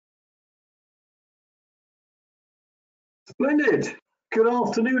Splendid. Good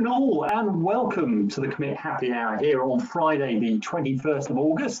afternoon all and welcome to the COMIT Happy Hour here on Friday the 21st of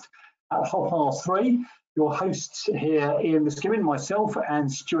August at 3:30. Your hosts here, Ian Miskimin, myself and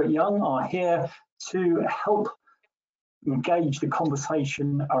Stuart Young are here to help engage the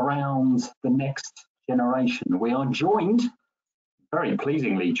conversation around the next generation. We are joined, very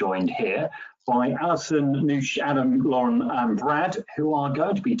pleasingly joined here, by Alison, Noosh, Adam, Lauren and Brad, who are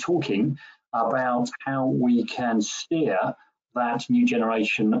going to be talking about how we can steer that new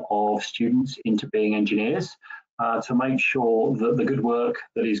generation of students into being engineers to make sure that the good work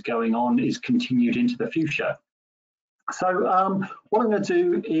that is going on is continued into the future. So what I'm going to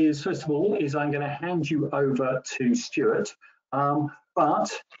do is, first of all, is I'm going to hand you over to Stuart,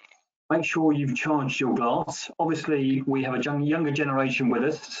 but make sure you've charged your glass. Obviously, we have a younger generation with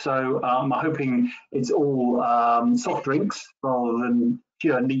us, so I'm hoping it's all soft drinks rather than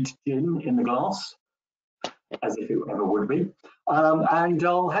pure neat gin in the glass, as if it ever would be. And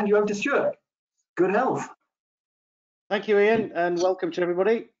I'll hand you over to Stuart. Good health. Thank you, Ian, and welcome to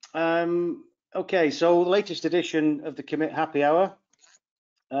everybody. Okay, so the latest edition of the COMIT Happy Hour.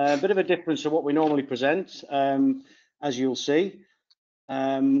 A bit of a difference to what we normally present, as you'll see.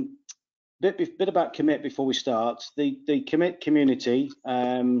 Bit about COMIT before we start. The COMIT community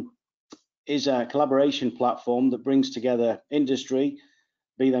is a collaboration platform that brings together industry,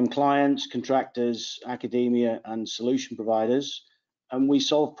 be them clients, contractors, academia and solution providers, and we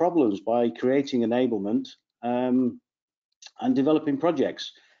solve problems by creating enablement and developing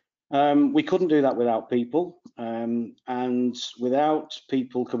projects. We couldn't do that without people, and without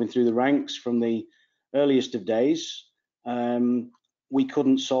people coming through the ranks from the earliest of days, we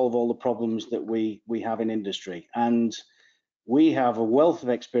couldn't solve all the problems that we have in industry. And we have a wealth of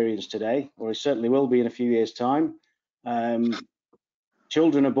experience today, or it certainly will be in a few years' time.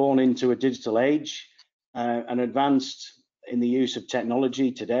 Children are born into a digital age and advanced in the use of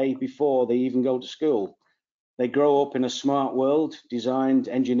technology today before they even go to school. They grow up in a smart world, designed,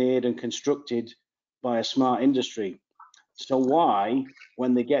 engineered and constructed by a smart industry. So why,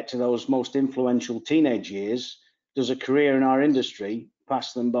 when they get to those most influential teenage years, does a career in our industry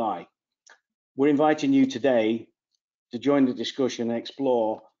pass them by? We're inviting you today to join the discussion and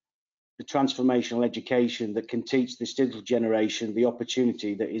explore the transformational education that can teach this digital generation the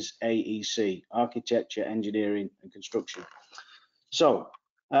opportunity that is AEC, Architecture, Engineering and Construction. So,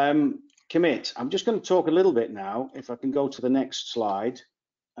 COMIT, I'm just going to talk a little bit now, if I can go to the next slide.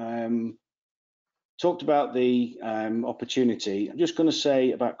 Talked about the opportunity. I'm just going to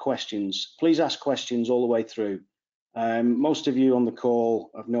say about questions. Please ask questions all the way through. Most of you on the call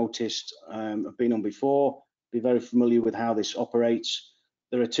I've noticed have been on before, be very familiar with how this operates.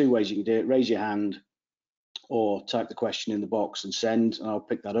 There are two ways you can do it: raise your hand or type the question in the box and send, and I'll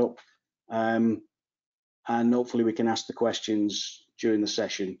pick that up. And hopefully we can ask the questions during the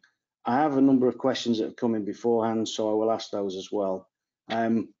session. I have a number of questions that have come in beforehand, so I will ask those as well.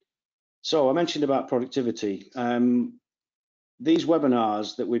 So I mentioned about productivity. These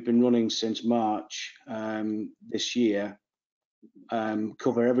webinars that we've been running since March this year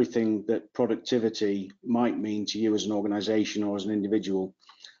cover everything that productivity might mean to you as an organization or as an individual.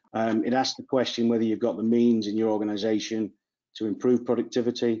 It asks the question whether you've got the means in your organization to improve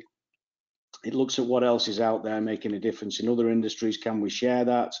productivity. It looks at what else is out there making a difference in other industries. Can we share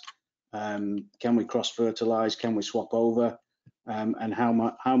that? Can we cross-fertilize? Can we swap over? And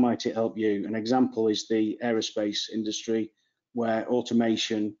how might it help you? An example is the aerospace industry, where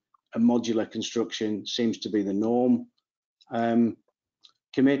automation and modular construction seems to be the norm.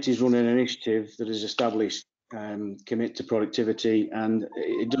 COMIT is running an initiative that has established COMIT to productivity, and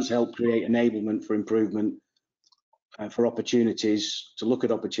it does help create enablement for improvement, for opportunities, to look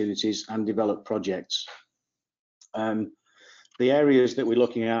at opportunities and develop projects. The areas that we're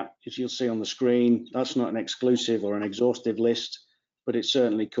looking at, as you'll see on the screen, that's not an exclusive or an exhaustive list, but it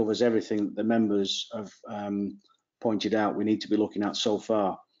certainly covers everything that the members have pointed out we need to be looking at so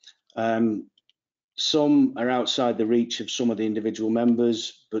far. Some are outside the reach of some of the individual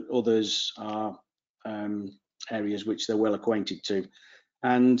members, but others are areas which they're well acquainted to.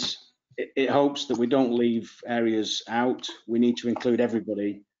 And it hopes that we don't leave areas out. We need to include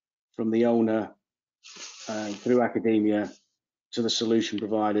everybody from the owner through academia to the solution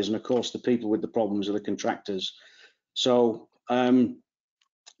providers, and of course the people with the problems are the contractors. So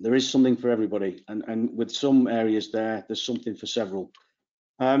there is something for everybody, and with some areas there's something for several.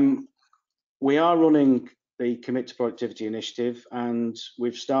 We are running the COMIT to Productivity initiative, and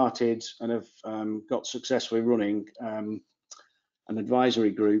we've started and have got successfully running an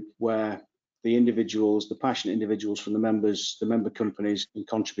advisory group where the individuals, the passionate individuals from the members, the member companies can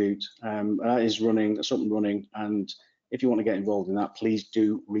contribute. That is running, that's up and running, and if you want to get involved in that, please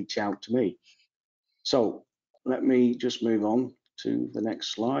do reach out to me. So let me just move on to the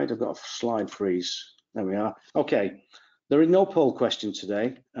next slide. I've got a slide freeze. There we are. Okay, there are no poll questions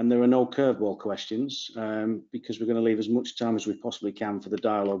today, and there are no curveball questions because we're going to leave as much time as we possibly can for the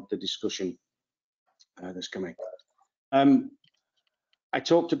dialogue, the discussion that's coming. I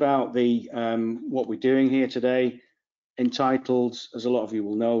talked about the what we're doing here today, entitled, as a lot of you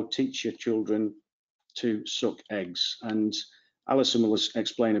will know, Teach Your Children to Suck Eggs. And Alison will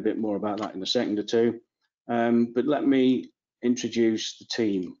explain a bit more about that in a second or two. But let me introduce the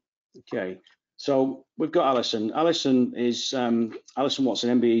team. Okay, so we've got Alison. Alison is Alison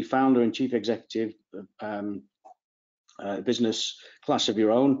Watson, MBE, founder and chief executive of business Class of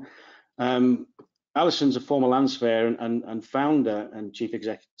Your Own. Alison's a former Landsphere and founder and chief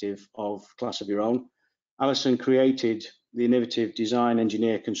executive of Class of Your Own. Alison created the innovative Design,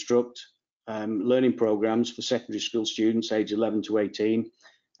 Engineer, Construct learning programs for secondary school students aged 11 to 18,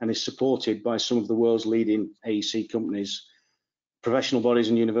 and is supported by some of the world's leading AEC companies, professional bodies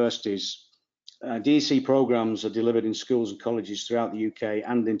and universities. DEC programs are delivered in schools and colleges throughout the UK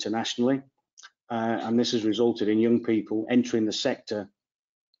and internationally, and this has resulted in young people entering the sector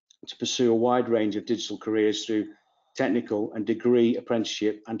to pursue a wide range of digital careers through technical and degree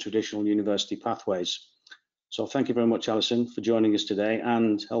apprenticeship and traditional university pathways. So thank you very much, Alison, for joining us today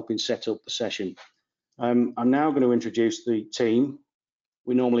and helping set up the session. I'm now going to introduce the team.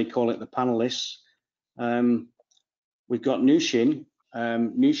 We normally call it the panelists. We've got Nushin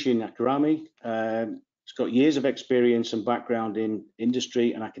Akrami. He's got years of experience and background in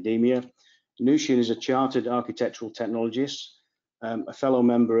industry and academia. Nushin is a chartered architectural technologist, a fellow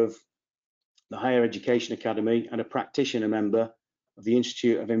member of the Higher Education Academy and a practitioner member of the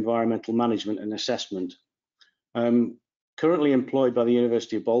Institute of Environmental Management and Assessment. Currently employed by the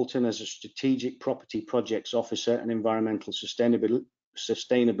University of Bolton as a Strategic Property Projects Officer and Environmental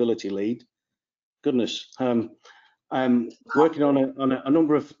Sustainability Lead. Goodness. Working on a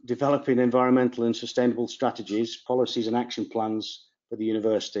number of developing environmental and sustainable strategies, policies and action plans for the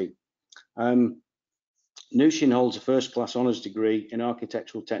university. Nushin holds a first-class honours degree in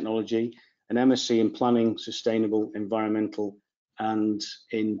architectural technology, an MSc in planning, sustainable, environmental, and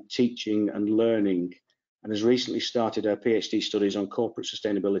in teaching and learning, and has recently started her PhD studies on corporate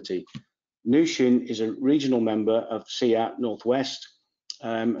sustainability. Nushin is a regional member of CIAT Northwest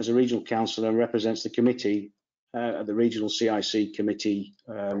as a regional councillor and represents the committee at the regional CIC committee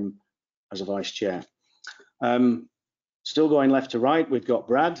as a vice chair. Still going left to right, we've got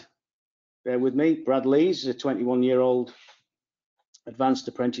Brad. Bear with me. Brad Lees is a 21-year-old advanced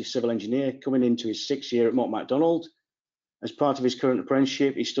apprentice civil engineer coming into his 6th year at Mott MacDonald. As part of his current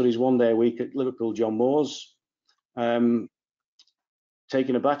apprenticeship, he studies 1 day a week at Liverpool John Moores, taking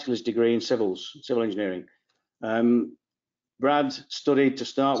a bachelor's degree in civil engineering. Brad studied, to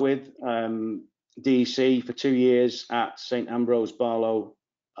start with, DEC for 2 years at St Ambrose Barlow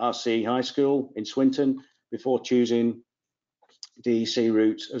RC High School in Swinton before choosing DEC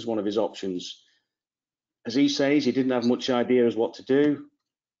route as one of his options. As he says, he didn't have much idea as what to do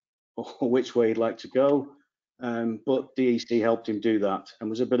or which way he'd like to go, but DEC helped him do that and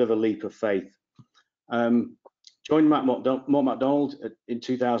was a bit of a leap of faith. Joined Mott MacDonald in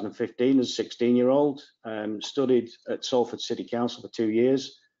 2015 as a 16-year-old, studied at Salford City Council for 2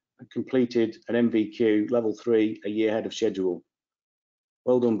 years and completed an MVQ level 3 a year ahead of schedule.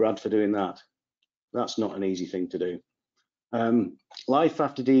 Well done, Brad, for doing that. That's not an easy thing to do. Life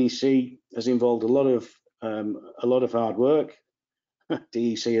after DEC has involved a lot of hard work,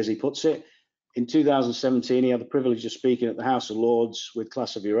 DEC as he puts it. In 2017, he had the privilege of speaking at the House of Lords with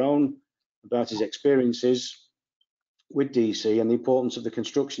Class of Your Own about his experiences with DEC and the importance of the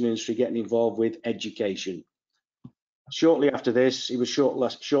construction industry getting involved with education. Shortly after this, he was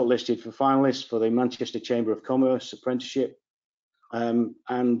shortlisted for finalists for the Manchester Chamber of Commerce apprenticeship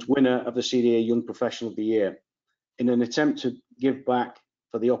and winner of the CDA Young Professional of the Year. In an attempt to give back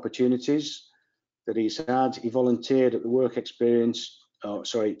for the opportunities that he's had, he volunteered at the work experience,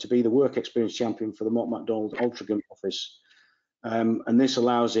 to be the work experience champion for the Mott MacDonald Altrincham office. And this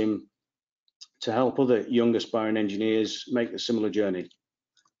allows him to help other young aspiring engineers make a similar journey.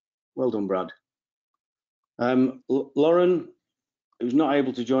 Well done, Brad. Lauren, who's not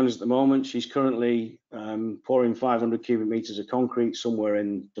able to join us at the moment, she's currently pouring 500 cubic meters of concrete somewhere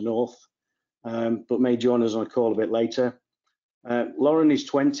in the north, but may join us on a call a bit later. Lauren is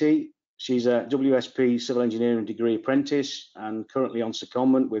 20. She's a WSP civil engineering degree apprentice and currently on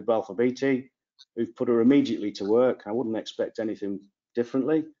secondment with Balfour Beatty, who've put her immediately to work. I wouldn't expect anything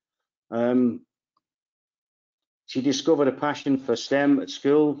differently. She discovered a passion for STEM at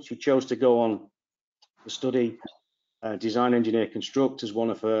school. She chose to go on to study design, engineer, construct as one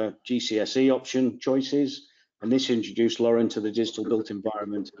of her GCSE option choices. And this introduced Lauren to the digital built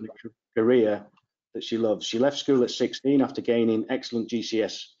environment and a career that she loves. She left school at 16 after gaining excellent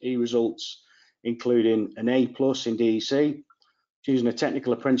GCSE results, including an A+ in DEC, choosing a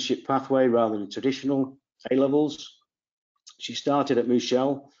technical apprenticeship pathway rather than traditional A-levels. She started at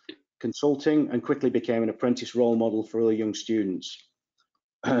Mouchel Consulting and quickly became an apprentice role model for other young students.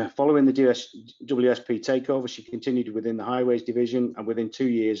 Following the WSP takeover, she continued within the highways division and within 2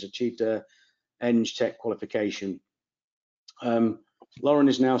 years achieved her Eng Tech qualification. Lauren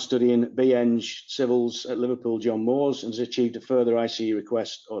is now studying BEng Civils at Liverpool John Moores and has achieved a further ICE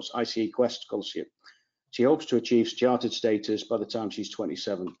Quest scholarship. She hopes to achieve chartered status by the time she's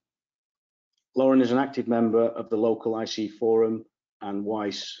 27. Lauren is an active member of the local ICE Forum and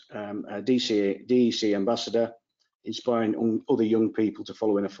WISE DEC ambassador, inspiring other young people to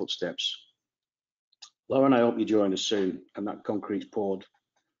follow in her footsteps. Lauren, I hope you join us soon, and that concrete's poured.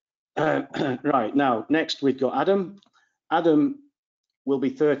 Right, now, next we've got Adam. Adam will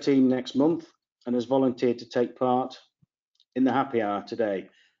be 13 next month and has volunteered to take part in the happy hour today.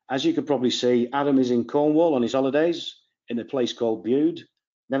 As you can probably see, Adam is in Cornwall on his holidays in a place called Bude.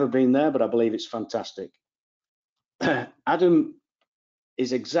 Never been there, but I believe it's fantastic. Adam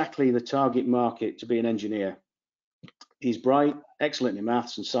is exactly the target market to be an engineer. He's bright, excellent in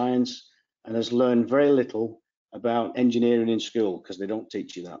maths and science, and has learned very little about engineering in school because they don't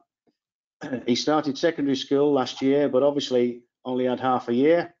teach you that. He started secondary school last year, but obviously only had half a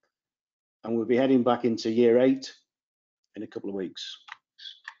year, and we'll be heading back into year 8 in a couple of weeks.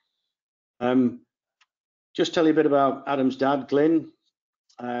 Just tell you a bit about Adam's dad, Glyn.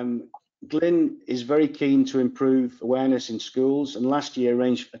 Glyn is very keen to improve awareness in schools, and last year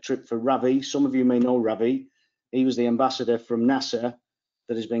arranged a trip for Ravi. Some of you may know Ravi. He was the ambassador from NASA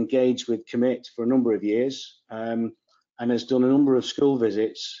that has been engaged with COMIT for a number of years, and has done a number of school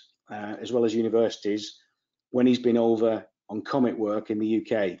visits as well as universities when he's been over on COMIT work in the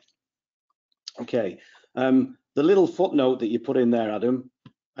UK. Okay, the little footnote that you put in there, Adam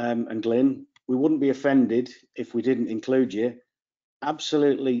and Glyn, we wouldn't be offended if we didn't include you.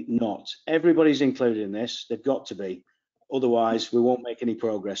 Absolutely not. Everybody's included in this. They've got to be. Otherwise, we won't make any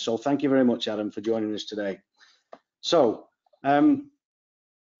progress. So thank you very much, Adam, for joining us today. So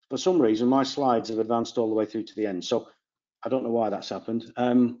for some reason, my slides have advanced all the way through to the end. So I don't know why that's happened.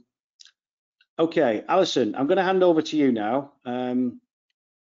 Okay, Alison, I'm going to hand over to you now.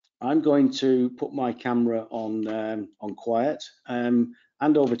 I'm going to put my camera on quiet, hand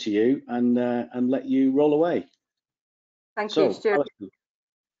over to you, and let you roll away. Thank you, Stuart. Alison.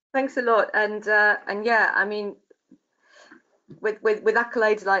 Thanks a lot. And yeah, I mean, with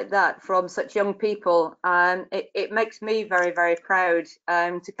accolades like that from such young people, it makes me very, very proud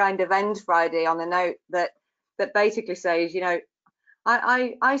to kind of end Friday on a note that basically says, you know,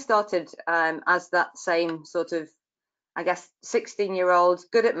 I started as that same sort of, I guess, 16-year-old,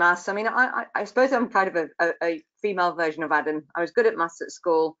 good at maths. I mean, I suppose I'm kind of a female version of Adam. I was good at maths at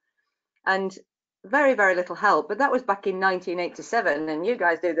school, and very, very little help. But that was back in 1987, and you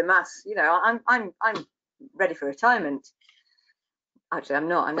guys do the maths. You know, I'm ready for retirement. Actually, I'm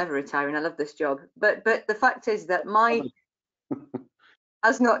not. I'm never retiring. I love this job. But the fact is that my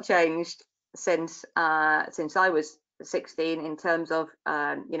has not changed since I was 16 in terms of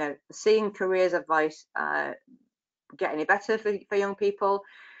you know, seeing careers advice get any better for young people,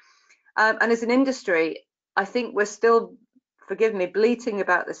 and as an industry, I think we're still, forgive me, bleating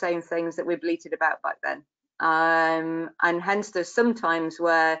about the same things that we bleated about back then, and hence there's some times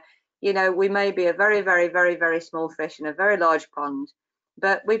where, you know, we may be a very, very, very, very small fish in a very large pond,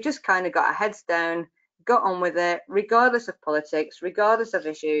 but we've just kind of got our heads down, got on with it, regardless of politics, regardless of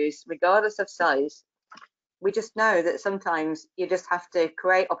issues, regardless of size. We just know that sometimes you just have to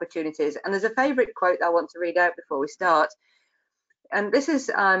create opportunities. And there's a favourite quote that I want to read out before we start. And this is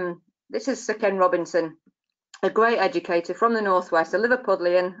Sir Ken Robinson, a great educator from the Northwest, a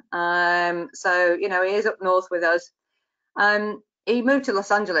Liverpudlian. So, you know, he is up north with us. He moved to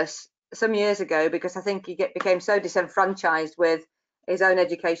Los Angeles some years ago because I think he became so disenfranchised with his own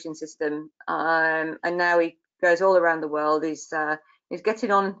education system. And now he goes all around the world. He's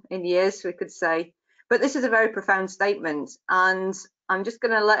getting on in years, we could say. But this is a very profound statement, and I'm just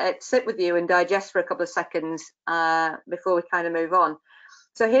going to let it sit with you and digest for a couple of seconds before we kind of move on.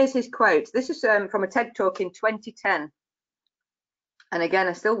 So here's his quote. This is from a TED Talk in 2010. And again,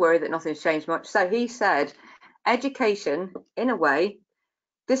 I still worry that nothing's changed much. So he said, education, in a way,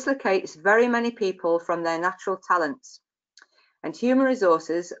 dislocates very many people from their natural talents. And human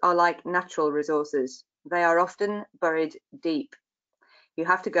resources are like natural resources. They are often buried deep. You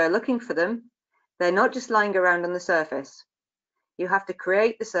have to go looking for them. They're not just lying around on the surface. You have to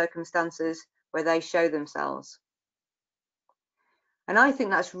create the circumstances where they show themselves. And I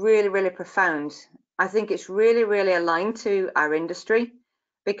think that's really, really profound. I think it's really, really aligned to our industry,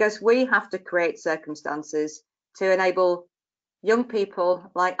 because we have to create circumstances to enable young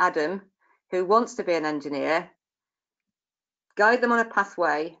people like Adam, who wants to be an engineer, guide them on a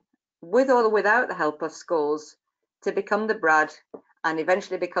pathway, with or without the help of schools, to become the Brad and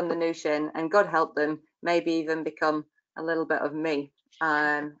eventually become the Nushin, and God help them, maybe even become a little bit of me,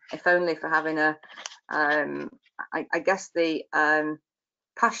 if only for having a, I guess the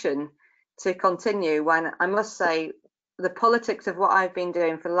passion to continue, when I must say the politics of what I've been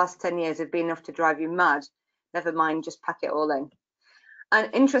doing for the last 10 years have been enough to drive you mad, never mind just pack it all in. And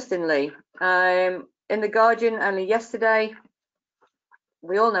interestingly, in the Guardian only yesterday,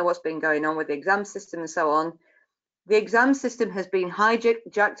 we all know what's been going on with the exam system and so on. The exam system has been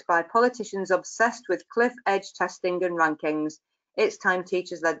hijacked by politicians obsessed with cliff edge testing and rankings. It's time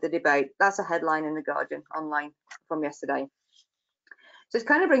teachers led the debate. That's a headline in the Guardian online from yesterday. So it's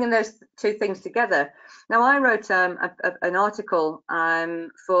kind of bringing those two things together. Now, I wrote an article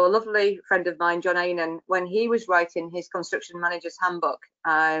for a lovely friend of mine, John Ainan, when he was writing his Construction Manager's Handbook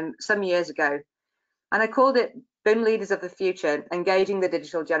some years ago. And I called it BIM Leaders of the Future, Engaging the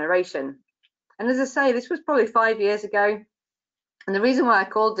Digital Generation. And as I say, this was probably 5 years ago. And the reason why I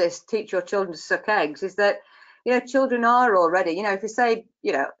called this Teach Your Children to Suck Eggs is that, you know, children are already, you know, if you say,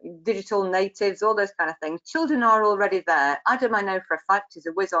 you know, digital natives, all those kind of things, children are already there. Adam, I know for a fact, is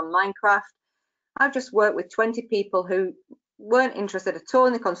a whiz on Minecraft. I've just worked with 20 people who weren't interested at all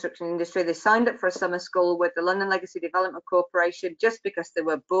in the construction industry. They signed up for a summer school with the London Legacy Development Corporation just because they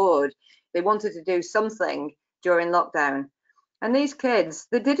were bored. They wanted to do something during lockdown. And these kids,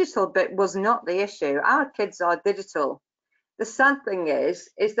 the digital bit was not the issue. Our kids are digital. The sad thing is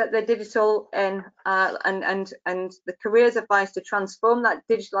that they're digital, and the careers advice to transform that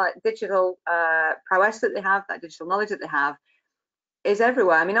digital prowess that they have, that digital knowledge that they have, is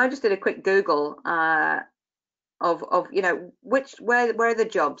everywhere. I mean, I just did a quick Google of you know, where are the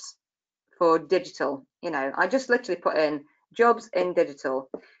jobs for digital. You know, I just literally put in jobs in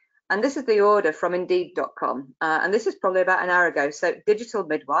digital, and this is the order from Indeed.com, and this is probably about an hour ago. So, digital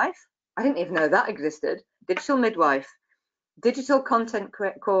midwife, I didn't even know that existed. Digital midwife, digital content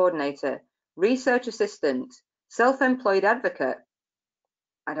coordinator, research assistant, self-employed advocate,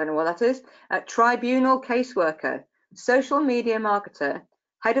 I don't know what that is, tribunal caseworker, social media marketer,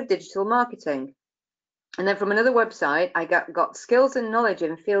 head of digital marketing. And then from another website, I got skills and knowledge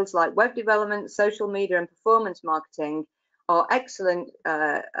in fields like web development, social media and performance marketing are excellent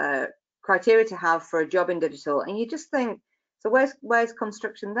criteria to have for a job in digital. And you just think, so where's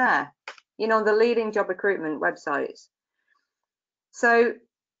construction there? You know, the leading job recruitment websites. So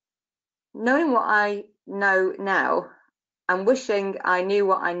knowing what I know now and wishing I knew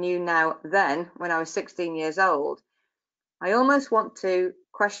what I knew now then when I was 16 years old, I almost want to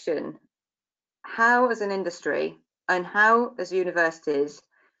question how as an industry and how as universities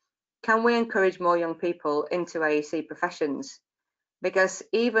can we encourage more young people into AEC professions? Because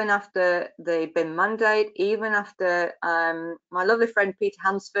even after the BIM mandate, even after my lovely friend Peter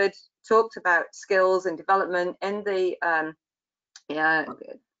Hansford talked about skills and development in the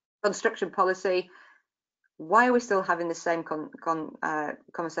construction policy, why are we still having the same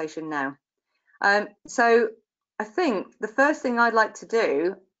conversation now? So I think the first thing I'd like to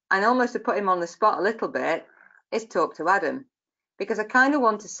do, and almost to put him on the spot a little bit, is talk to Adam, because I kind of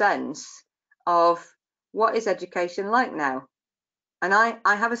want a sense of what is education like now. And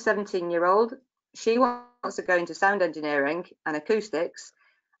I have a 17-year-old. She wants to go into sound engineering and acoustics,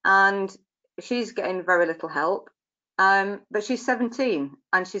 and she's getting very little help. But she's 17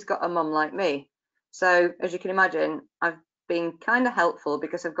 and she's got a mum like me. So as you can imagine, I've been kind of helpful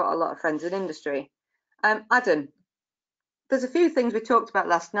because I've got a lot of friends in industry. Adam, there's a few things we talked about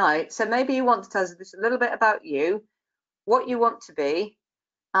last night. So maybe you want to tell us just a little bit about you, what you want to be,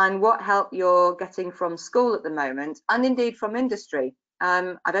 and what help you're getting from school at the moment, and indeed from industry.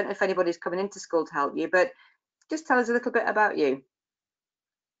 I don't know if anybody's coming into school to help you, but just tell us a little bit about you.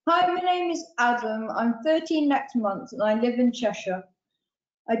 Hi, my name is Adam. I'm 13 next month and I live in Cheshire.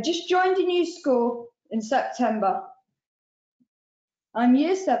 I just joined a new school in September. I'm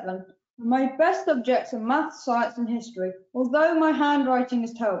year 7. My best subjects are maths, science and history, although my handwriting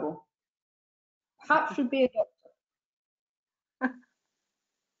is terrible. Perhaps should be a doctor.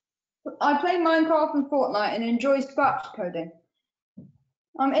 I play Minecraft and Fortnite and enjoy scratch coding.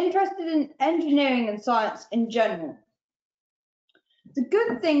 I'm interested in engineering and science in general. The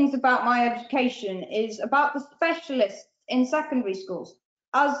good things about my education is about the specialists in secondary schools.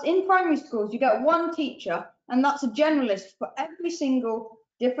 as in primary schools, you get one teacher, and that's a generalist for every single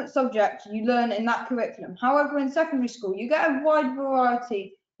different subject you learn in that curriculum. However, in secondary school, you get a wide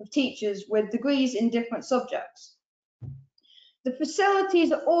variety of teachers with degrees in different subjects. The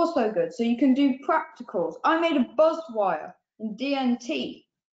facilities are also good, so you can do practicals. I made a buzz wire in DNT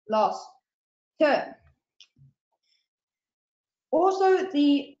last term. Also,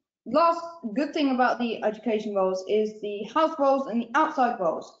 the last good thing about the education roles is the house roles and the outside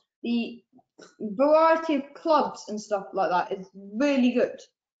roles. The variety of clubs and stuff like that is really good.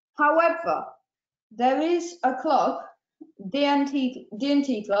 However, there is a club,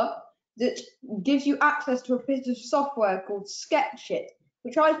 DNT club, that gives you access to a piece of software called Sketchit,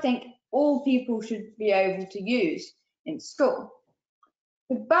 which I think all people should be able to use in school.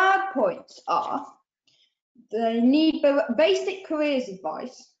 The bad points are they need basic careers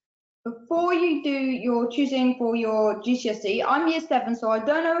advice before you do your choosing for your GCSE. I'm year 7, so I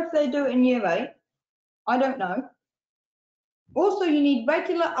don't know if they do it in year 8. I don't know. Also, you need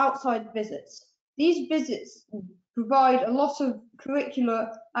regular outside visits. These visits provide a lot of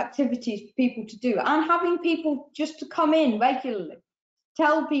curricular activities for people to do, and having people just to come in regularly,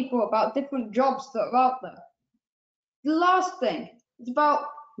 tell people about different jobs that are out there. The last thing is about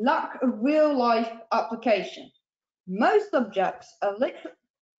lack of real life application. Most subjects are literally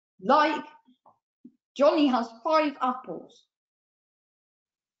like Johnny has 5 apples.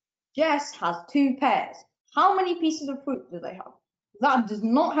 Jess has 2 pears. How many pieces of fruit do they have? That does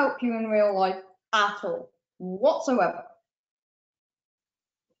not help you in real life at all, whatsoever.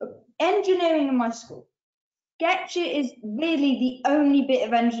 Engineering in my school. Sketchit is really the only bit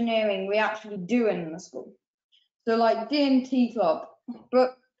of engineering we actually do in the school. So like DNT club,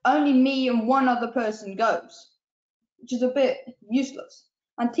 but only me and one other person goes, which is a bit useless.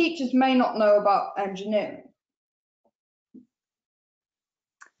 And teachers may not know about engineering.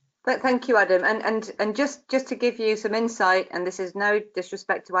 But thank you, Adam. And just to give you some insight, and this is no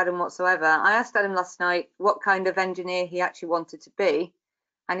disrespect to Adam whatsoever, I asked Adam last night what kind of engineer he actually wanted to be,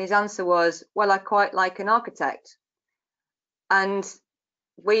 and his answer was, well, I quite like an architect. And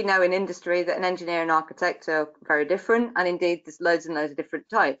we know in industry that an engineer and architect are very different, and indeed there's loads and loads of different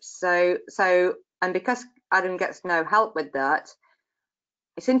types. So and because Adam gets no help with that,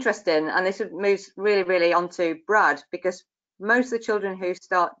 it's interesting, and this moves really onto Brad, because most of the children who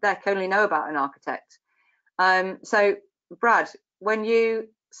start DEC only know about an architect. So Brad, when you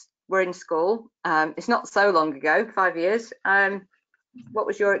were in school, it's not so long ago, 5 years, what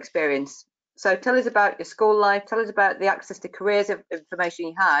was your experience? So tell us about your school life, tell us about the access to careers of information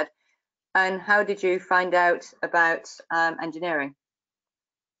you had, and how did you find out about engineering?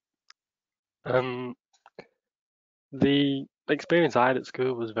 The experience I had at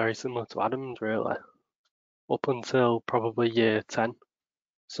school was very similar to Adam's, really, up until probably year 10.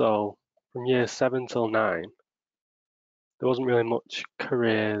 So from year 7 till 9, there wasn't really much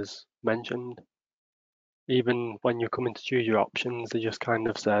careers mentioned. Even when you're coming to choose your options, they just kind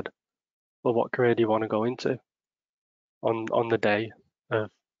of said, well, what career do you want to go into on the day of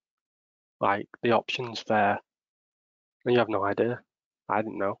like the options fair? And you have no idea. I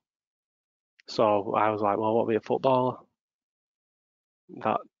didn't know. So I was like, well, what will be a footballer?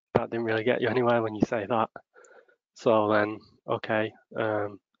 That didn't really get you anywhere when you say that. So then, okay,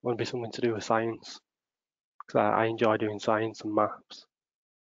 want to be something to do with science, because I enjoy doing science and maths.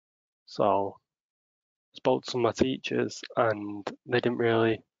 So I spoke to some of my teachers, and they didn't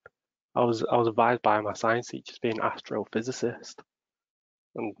really. I was advised by my science teachers being an astrophysicist,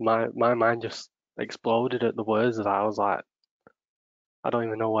 and my mind just exploded at the words of that. I was like, I don't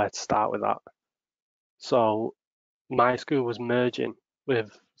even know where to start with that. So my school was merging with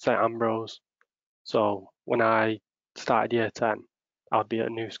St Ambrose. So when I started year 10, I'd be at a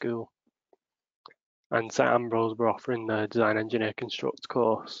new school. And St Ambrose were offering the Design Engineer Construct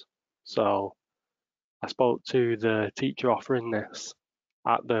course. So I spoke to the teacher offering this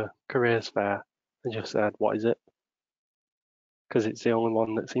at the careers fair and just said, what is it? Because it's the only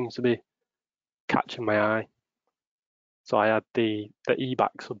one that seems to be catching my eye. So I had the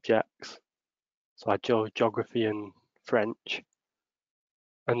EBAC subjects. So I chose geography and French.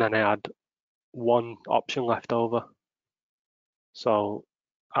 And then I had one option left over. So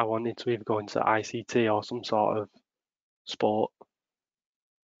I wanted to either go into ICT or some sort of sport.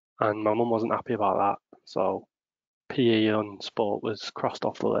 And my mum wasn't happy about that. So PE and sport was crossed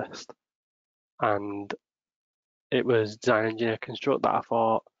off the list. And it was Design Engineer Construct that I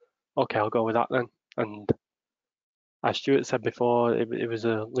thought, okay, I'll go with that then. And as Stuart said before, it was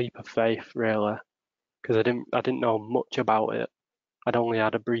a leap of faith, really, because I didn't know much about it. I'd only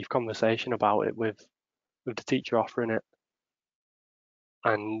had a brief conversation about it with the teacher offering it.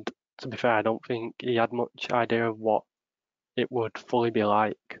 And to be fair, I don't think he had much idea of what it would fully be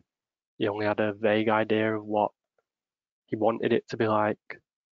like. He only had a vague idea of what he wanted it to be like,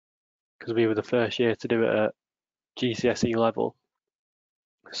 because we were the first year to do it at GCSE level.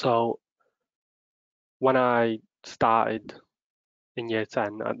 So when I started in year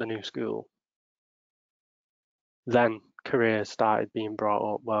 10 at the new school, then careers started being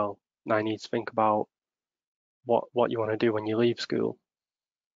brought up. Well, now you need to think about what you want to do when you leave school.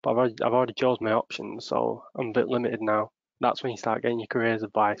 But I've already chose my options, so I'm a bit limited now. That's when you start getting your careers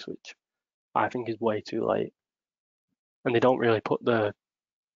advice, which I think is way too late. And they don't really put the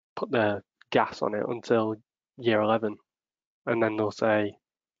gas on it until year 11, and then they'll say,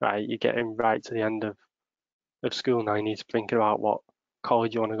 right, you're getting right to the end of school now. You need to think about what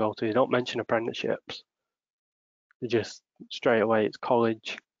college you want to go to. They don't mention apprenticeships. They just straight away it's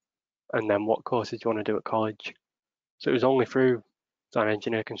college, and then what courses do you want to do at college. So it was only through Design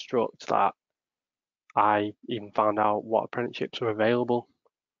Engineer Construct that I even found out what apprenticeships were available.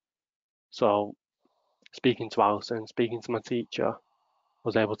 So speaking to Alison, speaking to my teacher, I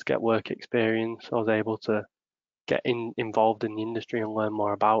was able to get work experience. I was able to get involved in the industry and learn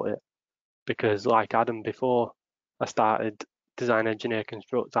more about it. Because like Adam, before I started Design Engineer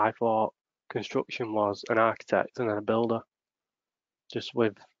Construct, I thought construction was an architect and then a builder, just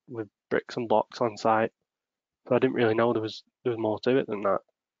with bricks and blocks on site. So I didn't really know there was more to it than that.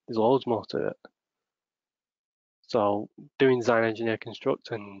 There's loads more to it. So doing Design Engineer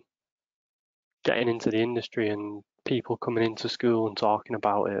Construct and getting into the industry and people coming into school and talking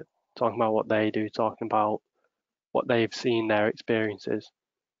about it, talking about what they do, talking about what they've seen, their experiences,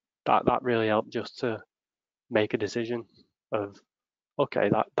 that really helped just to make a decision of,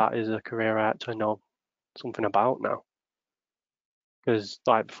 okay, that is a career I actually know something about now. Because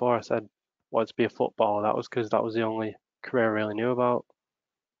like before I said, wanted to be a footballer, that was because that was the only career I really knew about.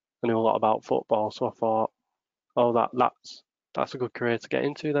 I knew a lot about football, so I thought, oh, that's a good career to get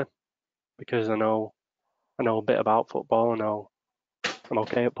into then, because I know a bit about football. I know I'm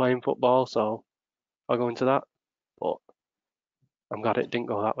okay at playing football, so I'll go into that. But I'm glad it didn't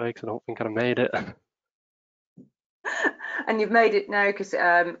go that way, because I don't think I'd have made it. And you've made it now, because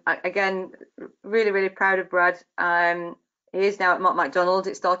again, really proud of Brad. He is now at Mott MacDonald.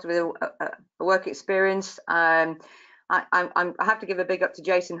 It started with a work experience. I have to give a big up to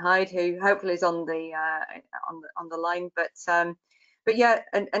Jason Hyde, who hopefully is on the line. But yeah,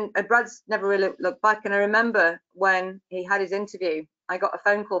 and Brad's never really looked back. And I remember when he had his interview, I got a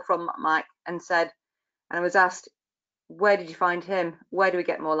phone call from Mike and I was asked, where did you find him? Where do we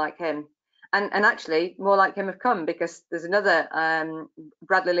get more like him? And actually, more like him have come, because there's another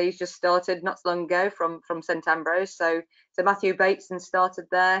Bradley Lee's just started not so long ago from St Ambrose. So Matthew Bateson started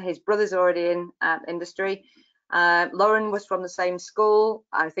there. His brother's already in industry. Lauren was from the same school.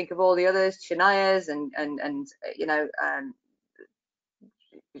 I think of all the others, Shania's and you know,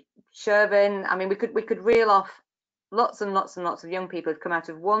 Shervin. I mean, we could reel off lots and lots and lots of young people who've come out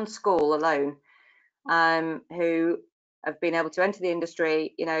of one school alone, who have been able to enter the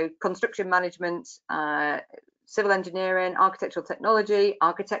industry, you know, construction management, civil engineering, architectural technology,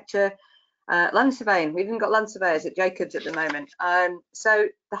 architecture, land surveying. We've even got land surveyors at Jacobs at the moment. So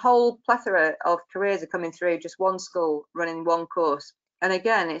the whole plethora of careers are coming through just one school running one course. And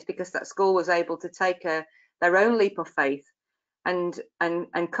again, it's because that school was able to take their own leap of faith and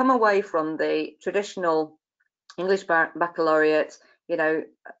come away from the traditional English baccalaureate, you know,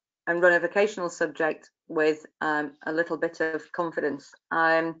 and run a vocational subject with a little bit of confidence.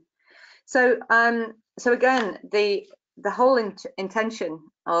 So again, the whole intention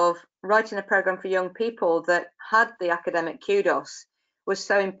of writing a program for young people that had the academic kudos was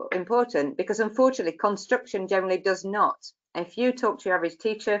so important, because unfortunately construction generally does not. If you talk to your average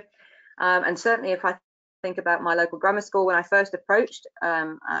teacher, and certainly if I think about my local grammar school, when I first approached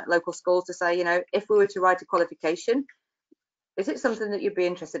local schools to say, you know, if we were to write a qualification, is it something that you'd be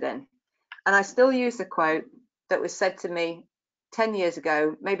interested in? And I still use the quote that was said to me 10 years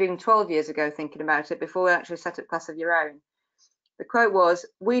ago, maybe even 12 years ago, thinking about it, before we actually set up Class of Your Own. The quote was,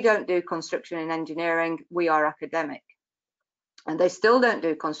 we don't do construction and engineering, we are academic. And they still don't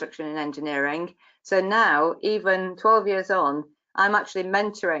do construction and engineering. So now, even 12 years on, I'm actually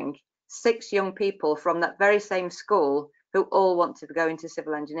mentoring 6 young people from that very same school who all want to go into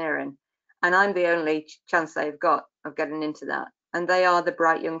civil engineering. And I'm the only chance they've got of getting into that. And they are the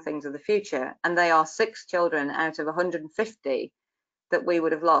bright young things of the future. And they are 6 children out of 150 that we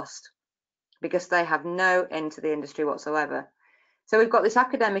would have lost, because they have no end to the industry whatsoever. So we've got this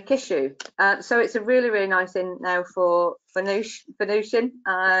academic issue. So it's a really nice in now for Nushin.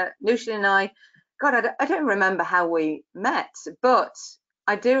 Nushin and I, God, I don't remember how we met, but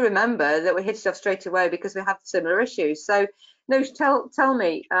I do remember that we hit it off straight away because we have similar issues. So, no, tell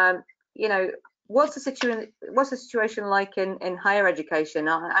me, you know, what's the situation like in higher education?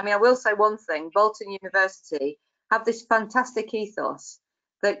 I mean, I will say one thing: Bolton University have this fantastic ethos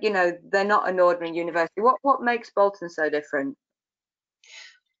that, you know, they're not an ordinary university. What makes Bolton so different?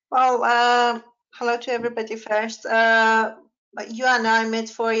 Well, hello to everybody first. You and I met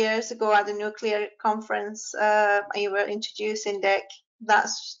 4 years ago at the nuclear conference. You were introducing DEC.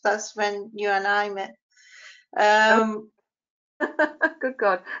 That's when you and I met. Good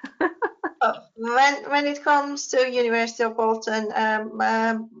God. When it comes to University of Bolton,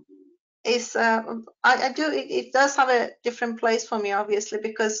 it does have a different place for me, obviously,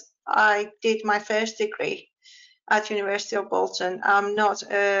 because I did my first degree at University of Bolton. I'm not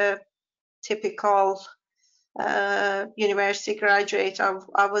a typical university graduate.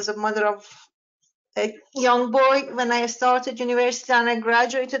 I was a mother of a young boy when I started university, and I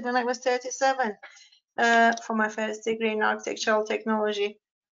graduated when I was 37 for my first degree in architectural technology.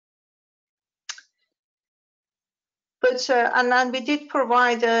 But and then we did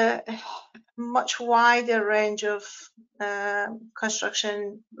provide a much wider range of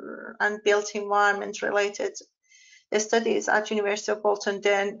construction and built environment related studies at University of Bolton.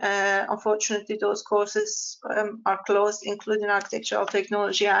 Then unfortunately those courses are closed, including architectural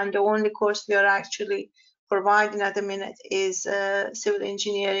technology, and the only course we are actually providing at the minute is civil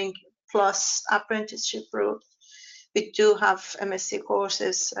engineering plus apprenticeship route. We do have MSc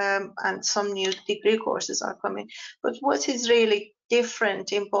courses and some new degree courses are coming. But what is really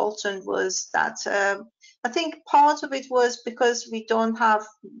different in Bolton was that I think part of it was because we don't have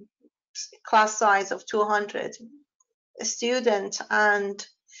class size of 200. Students and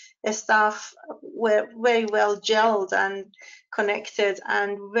staff were very well gelled and connected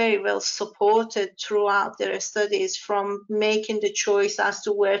and very well supported throughout their studies, from making the choice as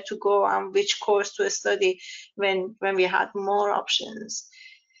to where to go and which course to study when we had more options.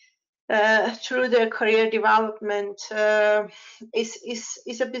 Through their career development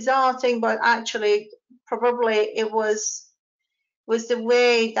is a bizarre thing, but actually probably it was the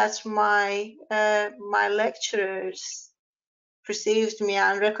way that my lecturers perceived me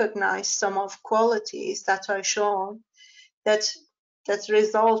and recognized some of qualities that I shown that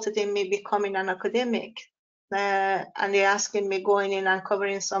resulted in me becoming an academic, and they asking me going in and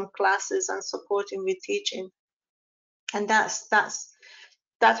covering some classes and supporting with teaching, and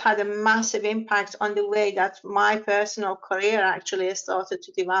that had a massive impact on the way that my personal career actually started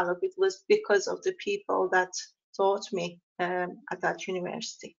to develop. It was because of the people that taught me at that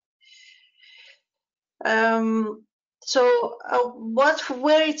university. So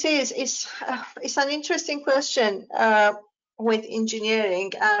where it is an interesting question with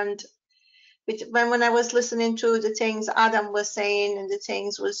engineering, and when I was listening to the things Adam was saying and the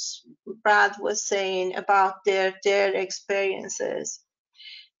things Brad was saying about their experiences,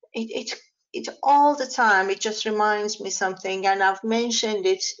 it all the time, it just reminds me something, and I've mentioned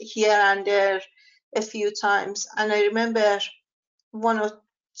it here and there a few times, and I remember one or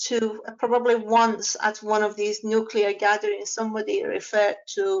two, probably once at one of these nuclear gatherings, somebody referred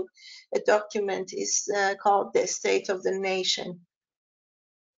to a document is called the State of the Nation.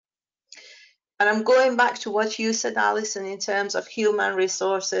 And I'm going back to what you said, Alison, in terms of human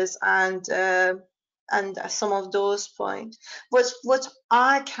resources and some of those points. What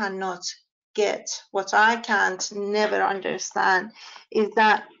I cannot get, what I can't never understand, is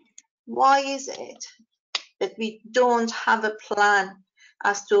that why is it that we don't have a plan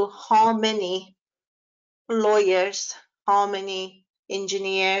as to how many lawyers, how many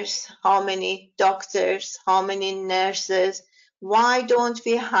engineers, how many doctors, how many nurses? Why don't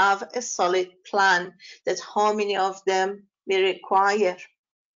we have a solid plan that how many of them we require?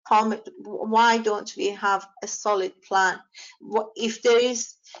 Why don't we have a solid plan? If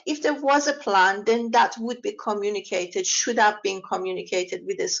there was a plan, then that would be communicated, should have been communicated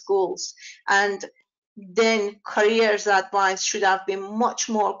with the schools, and then careers advice should have been much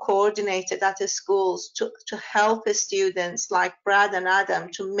more coordinated at the schools to help the students like Brad and Adam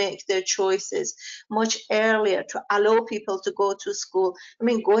to make their choices much earlier, to allow people to go to school. I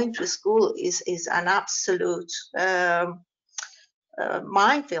mean, going to school is an absolute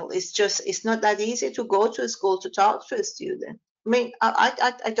minefield. It's not that easy to go to school to talk to a student. I mean,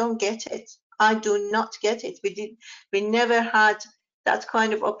 I don't get it. I do not get it. We never had that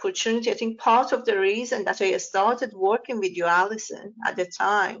kind of opportunity. I think part of the reason that I started working with you, Alison, at the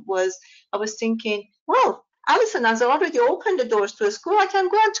time was I was thinking, well, Alison has already opened the doors to a school. I can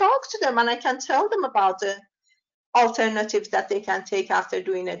go and talk to them and I can tell them about the alternatives that they can take after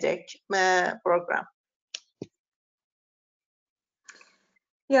doing a DEC program.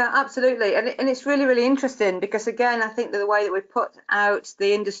 Yeah, absolutely. And it's really, really interesting because, again, I think that the way that we put out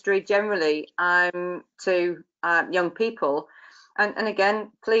the industry generally to young people, and again,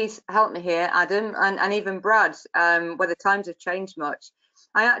 please help me here, Adam, and even Brad, whether times have changed much.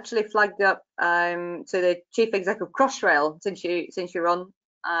 I actually flagged up to the Chief Executive of Crossrail, since you're on,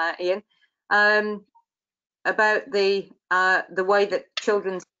 Ian, about the way that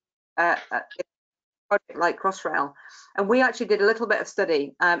children's project like Crossrail, and we actually did a little bit of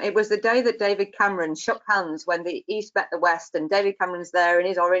study. It was the day that David Cameron shook hands when the East met the West, and David Cameron's there in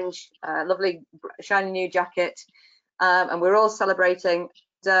his orange, lovely, shiny new jacket, and we're all celebrating.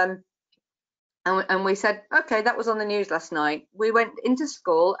 And we said, okay, that was on the news last night. We went into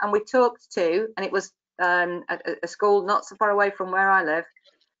school and we talked to, and it was a school not so far away from where I live,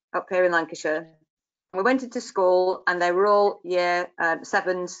 up here in Lancashire. We went into school and they were all year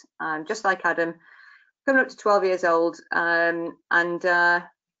sevens, just like Adam, coming up to 12 years old, and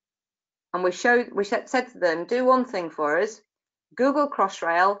we said to them, do one thing for us, Google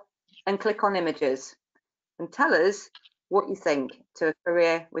Crossrail and click on images and tell us what you think to a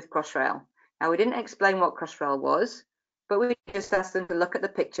career with Crossrail. Now, we didn't explain what Crossrail was, but we just asked them to look at the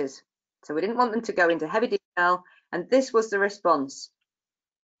pictures. So we didn't want them to go into heavy detail, and this was the response.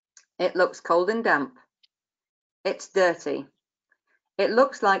 It looks cold and damp. It's dirty. It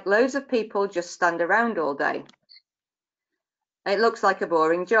looks like loads of people just stand around all day. It looks like a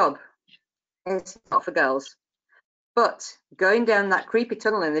boring job. It's not for girls. But going down that creepy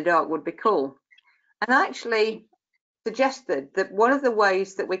tunnel in the dark would be cool. And I actually suggested that one of the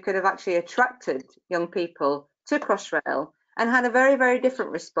ways that we could have actually attracted young people to Crossrail and had a very, very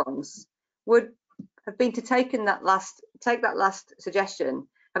different response would have been to take that last suggestion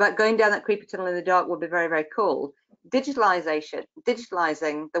about going down that creepy tunnel in the dark would be very, very cool. Digitalizing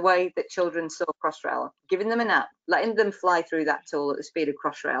the way that children saw Crossrail, giving them an app, letting them fly through that tool at the speed of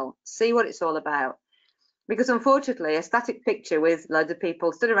Crossrail, see what it's all about. Because unfortunately, a static picture with loads of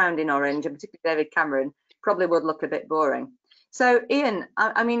people stood around in orange, and particularly David Cameron, probably would look a bit boring. So, Ian,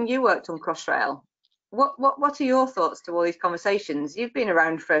 I mean, you worked on Crossrail. What are your thoughts to all these conversations? You've been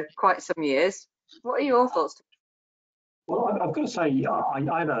around for quite some years. What are your thoughts? Well, I've got to say,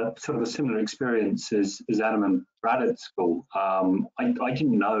 I had a sort of a similar experience as Adam and Brad at school. I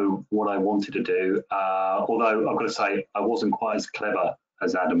didn't know what I wanted to do, although I've got to say I wasn't quite as clever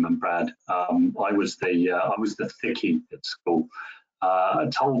as Adam and Brad. I was the thickie at school.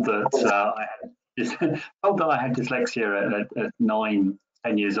 Told that I had dyslexia at 9,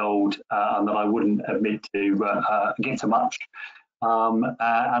 10 years old, and that I wouldn't admit to get to much. And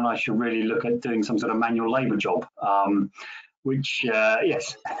I should really look at doing some sort of manual labour job, which,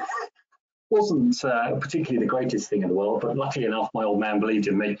 yes, wasn't particularly the greatest thing in the world, but luckily enough, my old man believed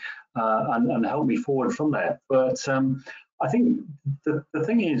in me and helped me forward from there. But I think the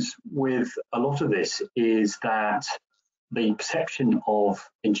thing is with a lot of this is that the perception of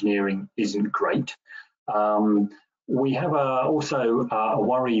engineering isn't great. We have also a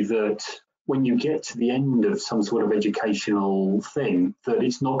worry that when you get to the end of some sort of educational thing, that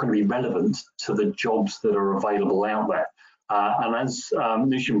it's not going to be relevant to the jobs that are available out there. And as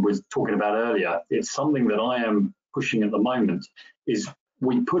Nushin was talking about earlier, it's something that I am pushing at the moment, is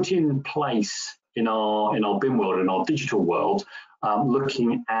we put in place in our BIM world, in our digital world,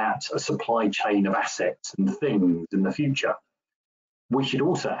 looking at a supply chain of assets and things in the future. We should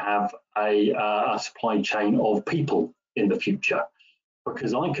also have a supply chain of people in the future,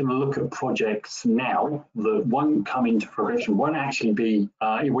 because I can look at projects now that won't come into fruition, won't actually be,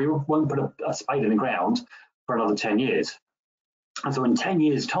 we won't put a spade in the ground for another 10 years. And so in 10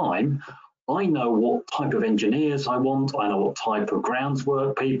 years' time, I know what type of engineers I want, I know what type of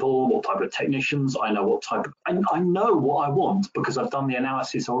groundswork people, what type of technicians, I know what type of, I know what I want because I've done the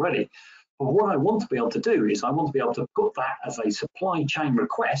analysis already. But what I want to be able to do is I want to be able to put that as a supply chain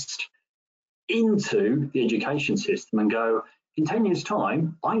request into the education system and go, in 10 years'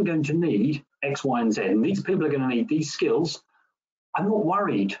 time, I'm going to need X, Y, and Z. And these people are going to need these skills. I'm not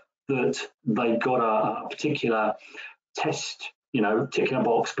worried that they've got a particular test, ticking a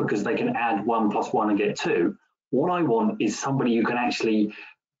box because they can add 1 + 1 and get 2. What I want is somebody who can actually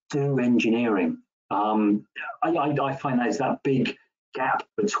do engineering. I find there's that big gap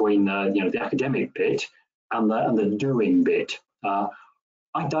between the academic bit and the doing bit.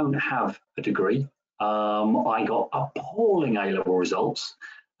 I don't have a degree. I got appalling A-level results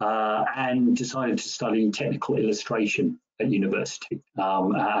and decided to study technical illustration at university,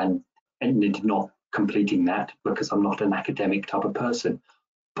 and ended up not completing that because I'm not an academic type of person.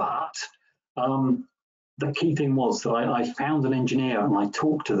 But the key thing was that I found an engineer and I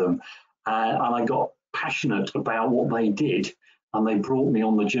talked to them and I got passionate about what they did. and they brought me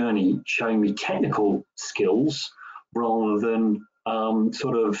on the journey showing me technical skills rather than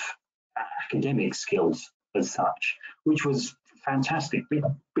sort of academic skills as such, which was fantastic. But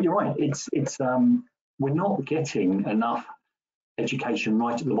you're right, it's we're not getting enough education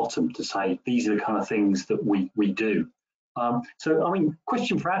right at the bottom to say these are the kind of things that we do. So, I mean,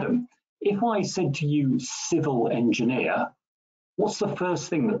 question for Adam. If I said to you civil engineer, what's the first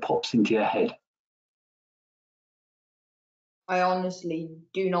thing that pops into your head? I honestly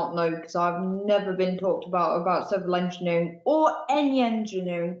do not know, because I've never been talked about civil engineering or any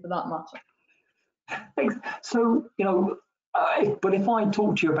engineering for that matter. So, you know, but if I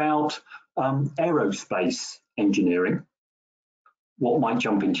talk to you about aerospace engineering, what might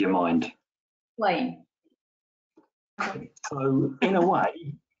jump into your mind? Plane. So, in a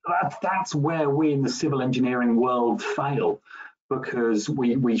way, that's where we in the civil engineering world fail, because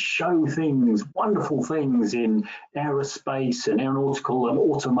we show things, wonderful things in aerospace and aeronautical and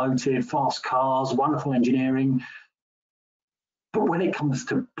automotive, fast cars, wonderful engineering. But when it comes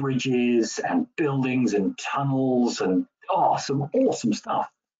to bridges and buildings and tunnels and some awesome stuff,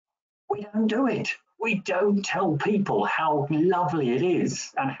 we don't do it. We don't tell people how lovely it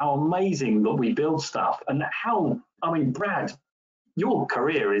is and how amazing that we build stuff, and how, I mean, Brad, your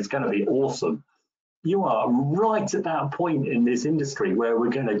career is going to be awesome. You are right at that point in this industry where we're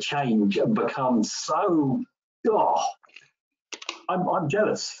going to change and become so, I'm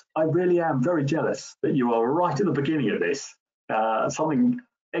jealous. I really am very jealous that you are right at the beginning of this. It's going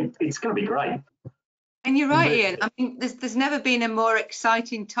to be great. And you're right, Ian. I mean, there's never been a more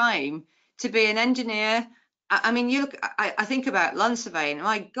exciting time to be an engineer. I mean, you look. I think about land surveying.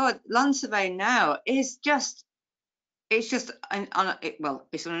 My God, land surveying now is just. It's just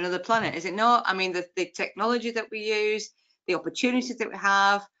it's on another planet, is it not? I mean, the technology that we use, the opportunities that we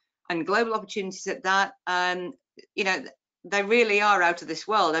have, and global opportunities at that. You know, they really are out of this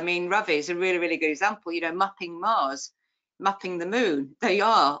world. I mean, Ravi is a really, really good example. You know, mapping Mars, mapping the moon. They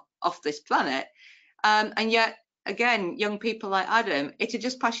are off this planet. And yet, again, young people like Adam, it had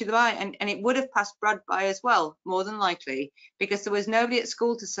just passed you by, and it would have passed Brad by as well, more than likely, because there was nobody at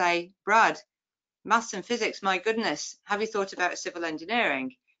school to say, Brad, maths and physics, my goodness, have you thought about civil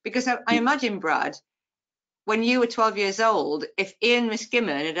engineering? Because I imagine, Brad, when you were 12 years old, if Ian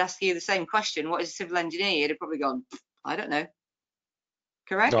Miskimmon had asked you the same question, what is a civil engineer, you'd have probably gone, I don't know.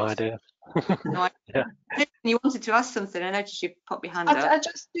 Correct? No idea. No idea. Yeah. You wanted to ask something. I noticed you pop your hand up. I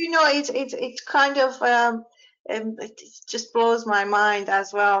just, you know, it's kind of it just blows my mind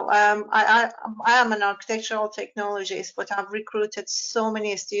as well. I am an architectural technologist, but I've recruited so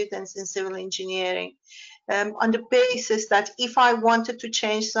many students in civil engineering on the basis that if I wanted to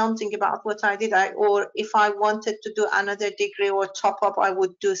change something about what I did, or if I wanted to do another degree or top up, I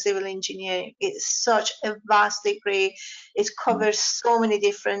would do civil engineering. It's such a vast degree. It covers so many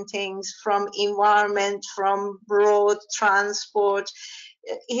different things, from environment, from road transport.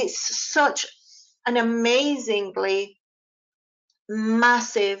 It's such an amazingly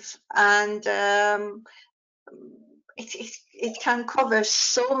massive, and it can cover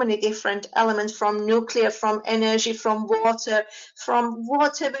so many different elements, from nuclear, from energy, from water, from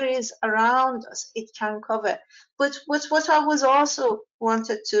whatever is around us, it can cover. But what I was also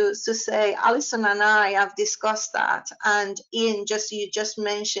wanted to say, Alison and I have discussed that, and Ian, you just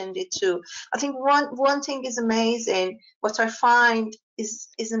mentioned it too. I think one thing is amazing. What I find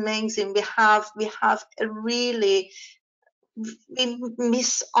is amazing. We have a really, we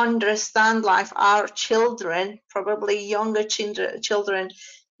misunderstand life. Our children, probably younger children,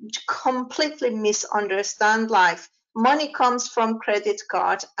 completely misunderstand life. Money comes from credit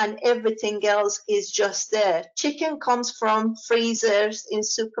card and everything else is just there. Chicken comes from freezers in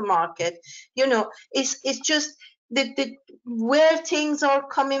supermarket. You know, it's just the where things are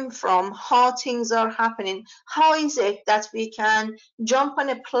coming from, how things are happening. How is it that we can jump on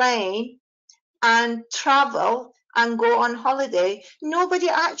a plane and travel and go on holiday? Nobody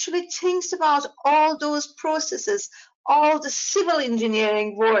actually thinks about all those processes, all the civil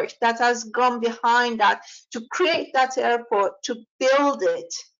engineering work that has gone behind that to create that airport, to build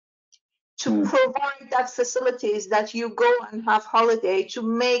it, to provide that facilities that you go and have holiday, to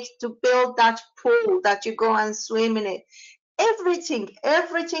build that pool that you go and swim in it. Everything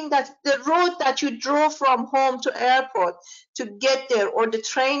that the road that you drove from home to airport to get there, or the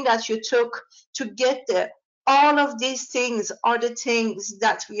train that you took to get there, all of these things are the things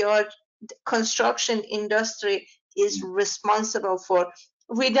that the construction industry is responsible for.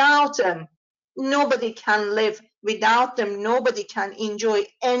 Without them, nobody can live. Without them, nobody can enjoy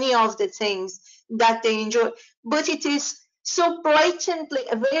any of the things that they enjoy. But it is so blatantly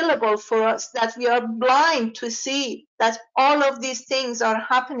available for us that we are blind to see that all of these things are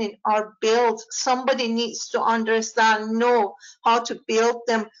happening, are built. Somebody needs to understand, know how to build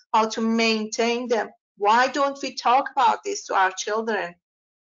them, how to maintain them. Why don't we talk about this to our children?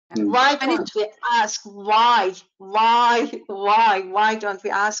 Why don't we ask why? Why don't we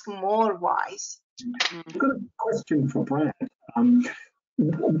ask more whys? I've got a question for Brad.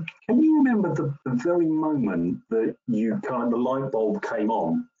 Can you remember the very moment that the light bulb came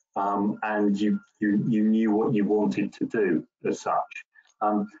on, and you knew what you wanted to do as such?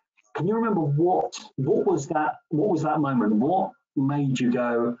 Can you remember what was that moment? What made you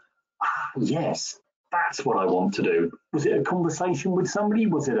go, yes, that's what I want to do? Was it a conversation with somebody?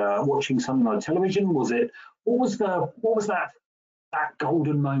 Was it watching something on television? Was it what was that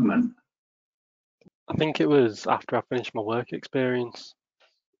golden moment? I think it was after I finished my work experience,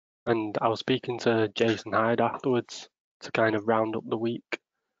 and I was speaking to Jason Hyde afterwards to kind of round up the week,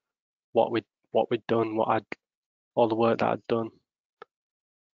 what we'd done, all the work that I'd done,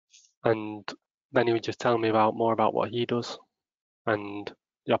 and then he would just tell me more about what he does and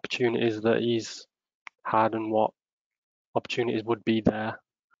the opportunities that he's had and what opportunities would be there.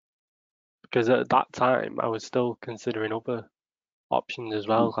 Because at that time I was still considering other options as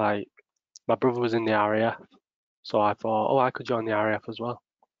well. Like my brother was in the RAF, so I thought, oh, I could join the RAF as well.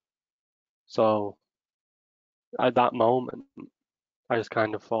 So at that moment, I just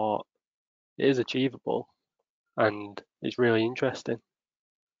kind of thought it is achievable and it's really interesting.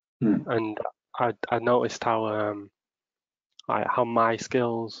 And I noticed how my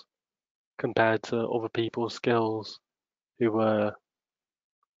skills compared to other people's skills who were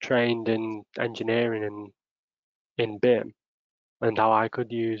trained in engineering and in BIM, and how I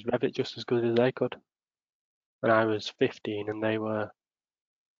could use Revit just as good as they could. And I was 15 and they were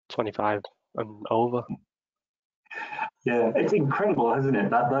 25 and over. Yeah, it's incredible, isn't it?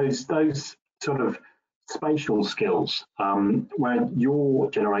 That those sort of spatial skills, where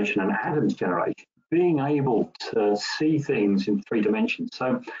your generation and Adam's generation, being able to see things in 3 dimensions.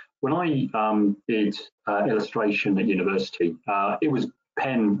 So when I did illustration at university, it was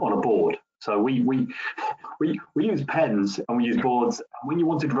pen on a board. So we use pens and we use boards. When you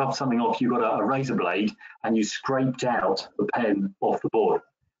wanted to rub something off, you got a razor blade and you scraped out the pen off the board.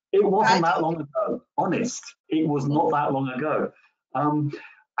 It wasn't that long ago, honest. It was not that long ago.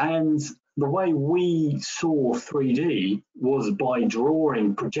 And the way we saw 3D was by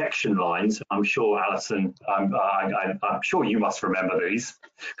drawing projection lines. I'm sure, Alison, I'm sure you must remember these.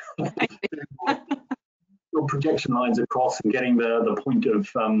 Your projection lines across and getting the point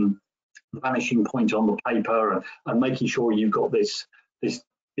of the vanishing point on the paper and making sure you've got this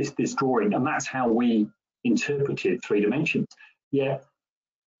drawing. And that's how we interpreted 3 dimensions. Yeah.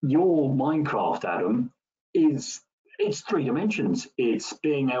 Your Minecraft, Adam, it's 3 dimensions. It's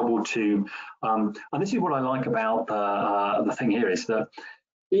being able to, and this is what I like about the thing here, is that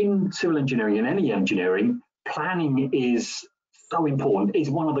in civil engineering and any engineering, planning is so important. It's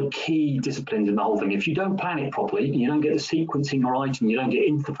one of the key disciplines in the whole thing. If you don't plan it properly, and you don't get the sequencing right, and you don't get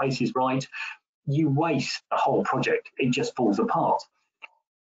interfaces right, you waste the whole project. It just falls apart.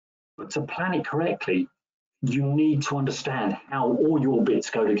 But to plan it correctly, you need to understand how all your bits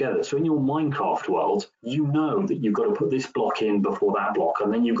go together. So in your Minecraft world, you know that you've got to put this block in before that block,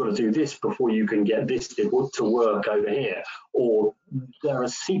 and then you've got to do this before you can get this to work over here. Or there are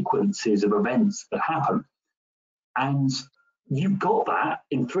sequences of events that happen. And you've got that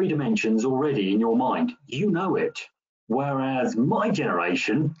in 3 dimensions already in your mind. You know it. Whereas my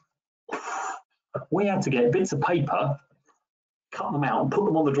generation, we had to get bits of paper, cut them out and put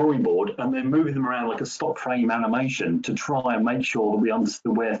them on the drawing board and then move them around like a stop frame animation to try and make sure that we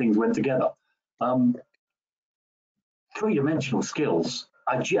understood where things went together. 3-dimensional skills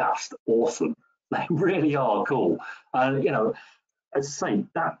are just awesome. They really are cool. You know, as I say,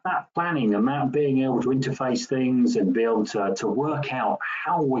 that planning and that being able to interface things and be able to work out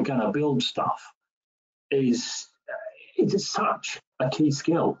how we're going to build stuff is such a key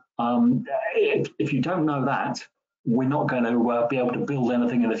skill. If you don't know that, we're not going to be able to build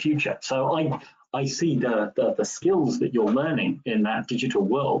anything in the future. So I see the skills that you're learning in that digital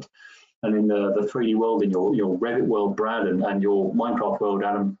world and in the 3D world, in your Revit world, Brad, and your Minecraft world,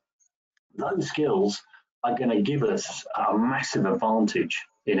 Adam. Those skills are going to give us a massive advantage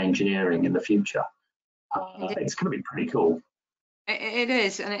in engineering in the future. It's going to be pretty cool. It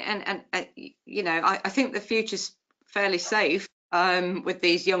is, and you know, I think the future's fairly safe with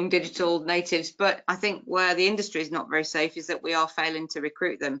these young digital natives, but I think where the industry is not very safe is that we are failing to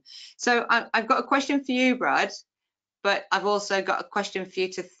recruit them. So I've got a question for you, Brad, but I've also got a question for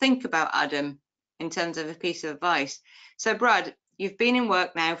you to think about, Adam, in terms of a piece of advice. So Brad, you've been in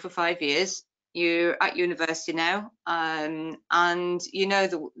work now for 5 years. You're at university now, and you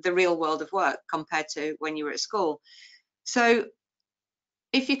know the real world of work compared to when you were at school. So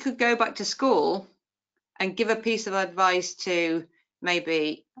if you could go back to school and give a piece of advice to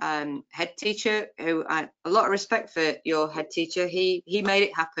maybe head teacher, who I a lot of respect for your head teacher, he made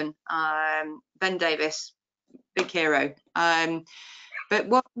it happen, Ben Davis, big hero. But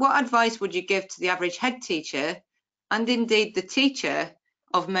what advice would you give to the average head teacher, and indeed the teacher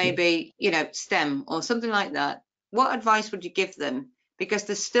of maybe, you know, STEM or something like that? What advice would you give them? Because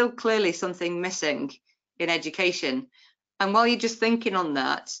there's still clearly something missing in education. And while you're just thinking on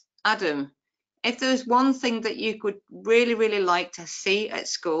that, Adam, if there's one thing that you could really, really like to see at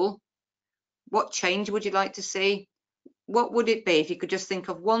school, what change would you like to see? What would it be if you could just think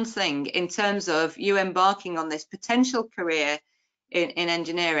of one thing in terms of you embarking on this potential career in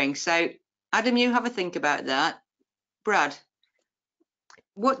engineering? So, Adam, you have a think about that. Brad,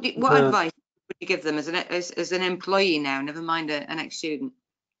 what advice would you give them as an employee now, never mind an ex-student?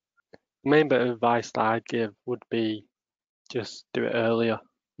 The main bit of advice that I'd give would be just do it earlier,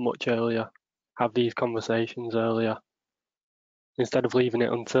 much earlier. Have these conversations earlier, instead of leaving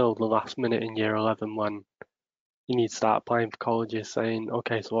it until the last minute in year 11 when you need to start applying for colleges, saying,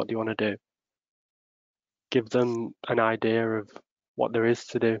 okay, so what do you want to do? Give them an idea of what there is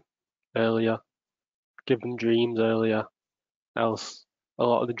to do earlier. Give them dreams earlier, else a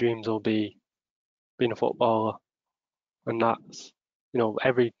lot of the dreams will be being a footballer. And that's, you know,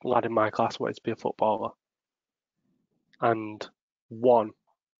 every lad in my class wanted to be a footballer. And one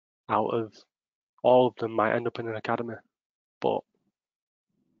out of all of them might end up in an academy, but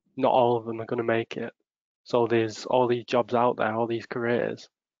not all of them are going to make it. So there's all these jobs out there, all these careers.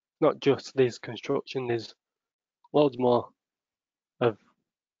 Not just there's construction, there's loads more of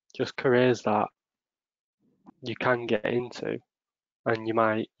just careers that you can get into and you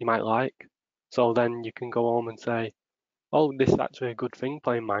might like. So then you can go home and say, oh, this is actually a good thing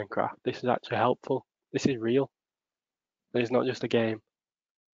playing Minecraft. This is actually helpful. This is real. It's not just a game.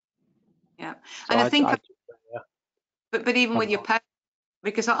 Yeah, So and I think, yeah. but even with your parents,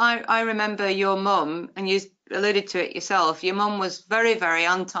 because I remember your mum, and you alluded to it yourself, your mum was very, very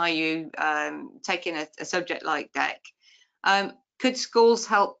anti you taking a subject like DEC. Could schools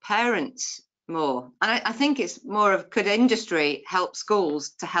help parents more? And I think it's more of, could industry help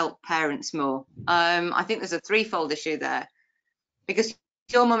schools to help parents more? I think there's a threefold issue there, because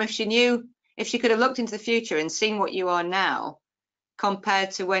your mum, if she could have looked into the future and seen what you are now, compared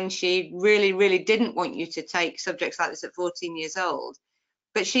to when she really, really didn't want you to take subjects like this at 14 years old,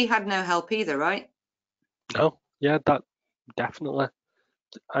 but she had no help either, right? No, yeah, that definitely.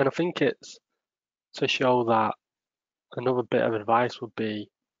 And I think it's to show that another bit of advice would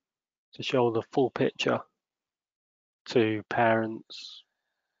be to show the full picture to parents,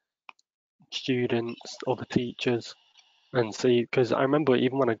 students, other teachers, and see, because I remember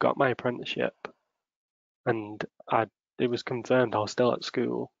even when I got my apprenticeship and it was confirmed I was still at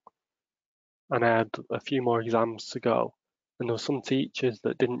school and I had a few more exams to go, and there were some teachers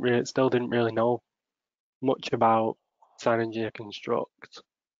that still didn't really know much about design, engineer, construct,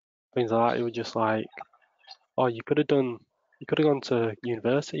 things like that. It was just like, oh, you could have gone to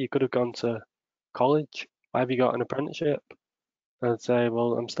university, you could have gone to college. Why have you got an apprenticeship? And I'd say,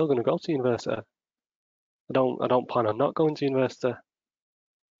 well, I'm still going to go to university. I don't plan on not going to university.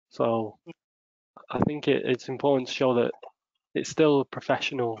 So I think it's important to show that it's still a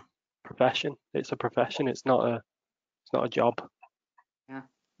professional profession. It's a profession. It's not a job.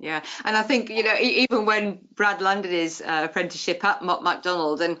 Yeah, and I think, you know, even when Brad landed his apprenticeship at Mott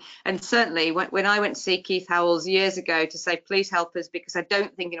MacDonald, and certainly when I went to see Keith Howells years ago to say, please help us, because I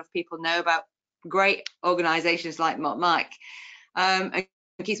don't think enough people know about great organisations like Mott Mac. And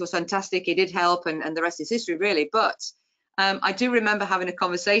Keith was fantastic. He did help, and the rest is history, really. But I do remember having a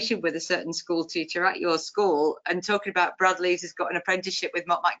conversation with a certain school teacher at your school and talking about Brad Lees has got an apprenticeship with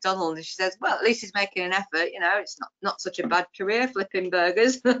Mott MacDonald, and she says, well, at least he's making an effort, you know, it's not such a bad career flipping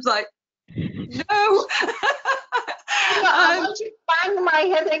burgers. And I was like, no. I want to bang my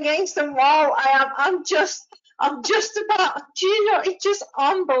head against the wall. I'm just about, do you know, it's just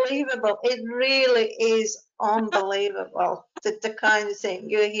unbelievable. It really is unbelievable, the kind of thing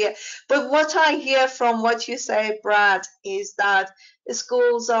you hear. But what I hear from what you say, Brad, is that the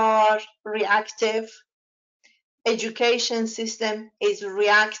schools are reactive, education system is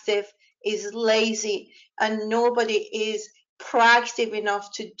reactive, is lazy, and nobody is proactive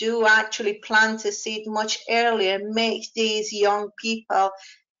enough to do actually plant a seed much earlier, make these young people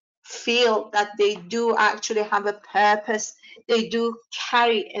feel that they do actually have a purpose. They do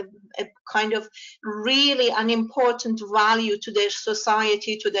carry a kind of really an important value to their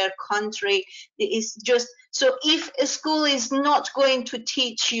society, to their country. It's just, so if a school is not going to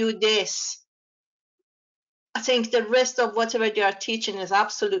teach you this, I think the rest of whatever they are teaching is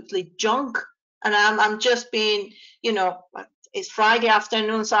absolutely junk. And I'm just being, you know, it's Friday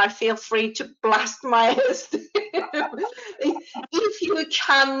afternoon, so I feel free to blast my head. If you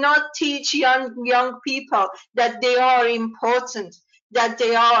cannot teach young people that they are important, that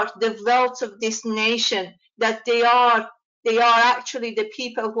they are the wealth of this nation, that they are actually the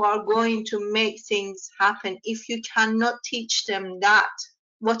people who are going to make things happen. If you cannot teach them that,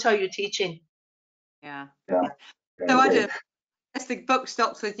 what are you teaching? Yeah. Yeah. So Adam, I guess the buck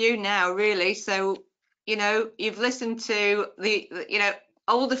stops with you now, really. So, you know, you've listened to the you know,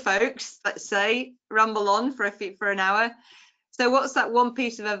 older folks, let's say, ramble on for an hour. So what's that one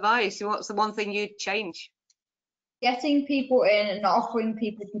piece of advice? What's the one thing you'd change? Getting people in and offering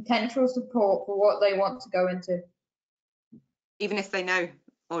people potential support for what they want to go into. Even if they know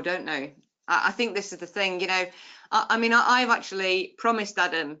or don't know. I think this is the thing, you know, I mean, I've actually promised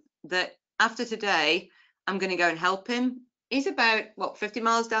Adam that after today, I'm going to go and help him. He's about, what, 50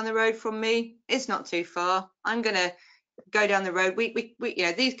 miles down the road from me. It's not too far. I'm going to go down the road. We you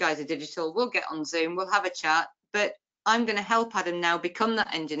know, these guys are digital. We'll get on Zoom. We'll have a chat. But I'm going to help Adam now become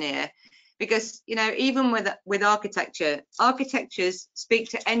that engineer. Because, you know, even with architecture, architectures speak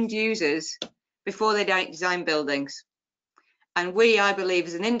to end users before they don't design buildings. And we, I believe,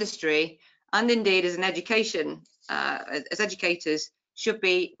 as an industry and indeed as an education, as educators, should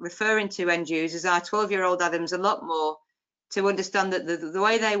be referring to end users, our 12-year-old Adams, a lot more to understand that the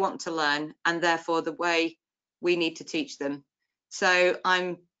way they want to learn and therefore the way we need to teach them. So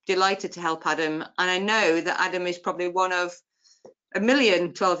I'm delighted to help Adam. And I know that Adam is probably one of a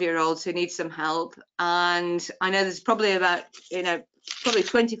million 12-year-olds who need some help. And I know there's probably about, you know, probably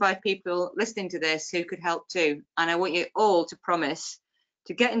 25 people listening to this who could help too. And I want you all to promise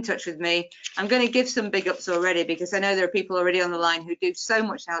to get in touch with me. I'm going to give some big ups already because I know there are people already on the line who do so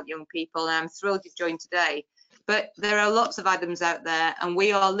much to help young people, and I'm thrilled you joined today. But there are lots of Adams out there and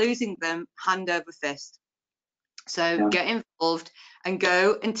we are losing them hand over fist. So get involved and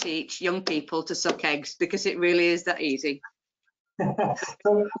go and teach young people to suck eggs, because it really is that easy.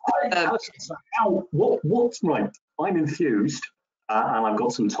 So, what's right? I'm infused and I've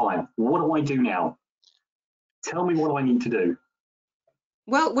got some time. What do I do now? Tell me what I need to do.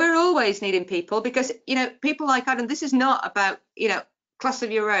 Well, we're always needing people because, you know, people like Adam, this is not about, you know, class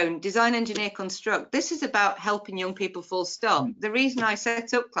of your own, design, engineer, construct. This is about helping young people full stop. The reason I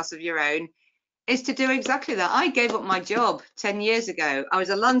set up class of your own is to do exactly that. I gave up my job 10 years ago. I was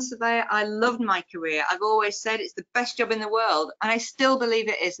a land surveyor. I loved my career. I've always said it's the best job in the world, and I still believe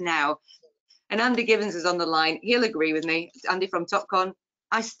it is now. And Andy Gibbons is on the line. He'll agree with me. Andy from TopCon.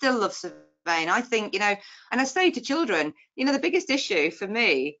 I still love surveying. I think, you know, and I say to children, you know, the biggest issue for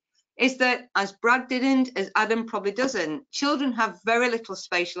me is that, as Brad didn't, as Adam probably doesn't, children have very little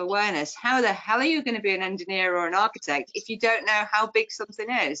spatial awareness. How the hell are you going to be an engineer or an architect if you don't know how big something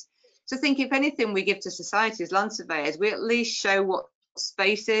is? So I think if anything we give to society as land surveyors, we at least show what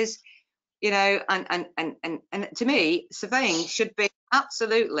space is, you know, and to me, surveying should be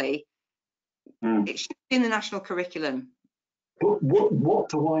absolutely, it should be in the national curriculum. But what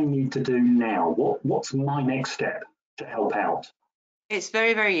do I need to do now? What's my next step to help out? It's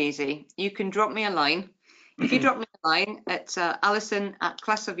very, very easy. You can drop me a line. If you drop me a line at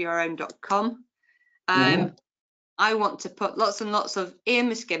alison@classofyourown.com, I want to put lots and lots of Ian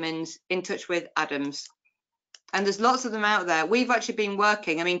Miskimmins in touch with Adams. And there's lots of them out there. We've actually been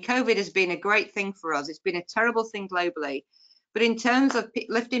working. I mean, COVID has been a great thing for us. It's been a terrible thing globally. But in terms of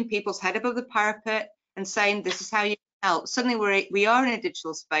lifting people's head above the parapet and saying, this is how you can help, suddenly we are in a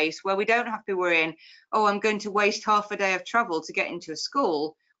digital space where we don't have to worry in, oh, I'm going to waste half a day of travel to get into a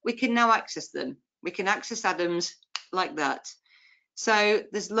school. We can now access them. We can access Adams like that. So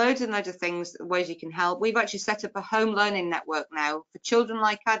there's loads and loads of things, ways you can help. We've actually set up a home learning network now for children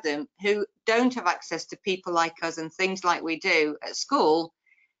like Adam who don't have access to people like us and things like we do at school,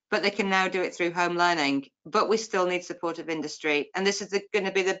 but they can now do it through home learning. But we still need support of industry. And this is going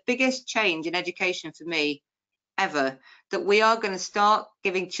to be the biggest change in education for me ever, that we are going to start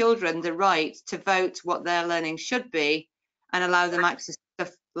giving children the right to vote what their learning should be and allow them access to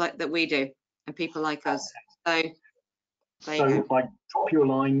stuff like that we do and people like us. So I drop you a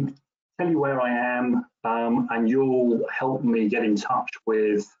line, tell you where I am, and you'll help me get in touch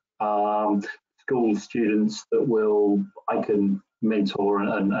with school students that I can mentor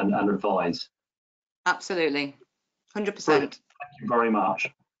and advise. Absolutely, 100%. Thank you very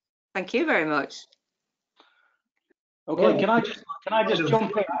much. Thank you very much. Okay, Well, can I just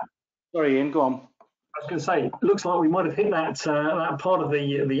jump in? Sorry, Ian, go on. I was going to say, it looks like we might have hit that part of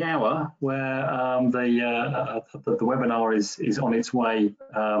the hour where the webinar is on its way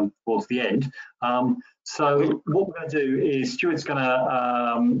towards the end. So what we're going to do is Stuart's going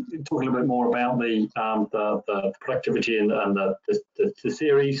to talk a little bit more about the productivity and the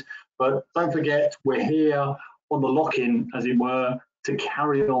series. But don't forget, we're here on the lock-in, as it were, to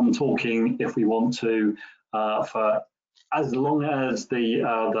carry on talking if we want to for as long as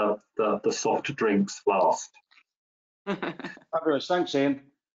the soft drinks last. Fabulous, thanks, Ian.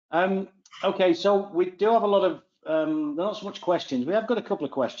 Okay, so we do have a lot of not so much questions. We have got a couple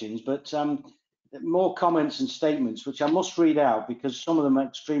of questions, but more comments and statements, which I must read out because some of them are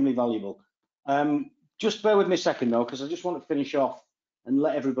extremely valuable. Just bear with me a second though, because I just want to finish off and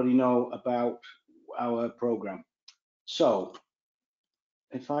let everybody know about our program. So,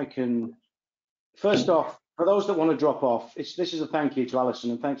 if I can, first off, for those that want to drop off, this is a thank you to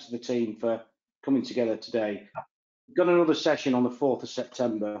Alison and thanks to the team for coming together today. We've got another session on the 4th of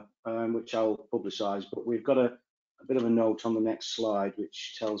September, which I'll publicise, but we've got a bit of a note on the next slide,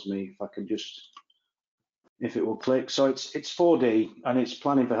 which tells me if I can just, if it will click. So it's 4D and it's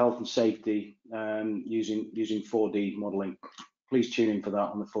planning for health and safety using 4D modelling. Please tune in for that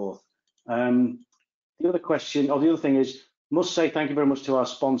on the 4th. The other question, or the other thing is, must say thank you very much to our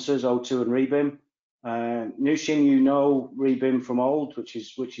sponsors, O2 and Rebim. Nushin, you know Rebim from old, which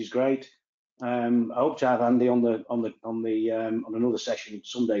is great. I hope to have Andy on another session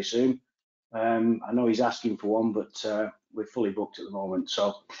someday soon. I know he's asking for one, but we're fully booked at the moment.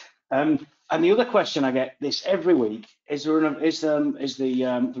 So, and the other question I get this every week is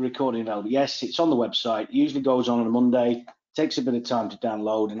the recording available? Yes, it's on the website. It usually goes on a Monday. Takes a bit of time to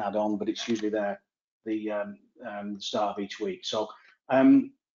download and add on, but it's usually there the start of each week. So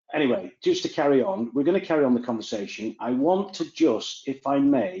anyway, just to carry on, we're going to carry on the conversation. I want to just, if I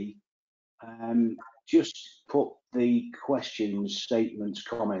may, just put the questions, statements,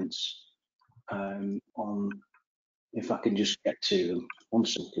 comments on, if I can just get to them. 1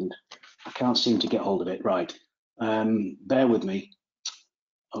 second. I can't seem to get hold of it. Right. Bear with me.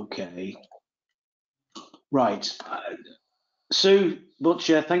 Okay. Right. Sue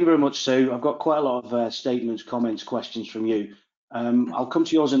Butcher, thank you very much, Sue. I've got quite a lot of statements, comments, questions from you. I'll come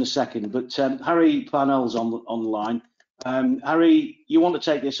to yours in a second, but Harry Parnell's online. Harry, you want to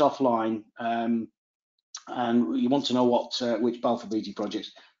take this offline, and you want to know which Balfour Beatty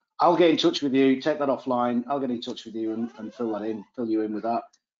projects. I'll get in touch with you, take that offline. I'll get in touch with you and fill you in with that.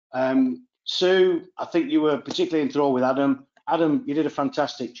 Sue, I think you were particularly enthralled with Adam. Adam, you did a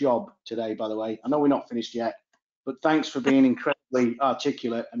fantastic job today, by the way. I know we're not finished yet, but thanks for being incredibly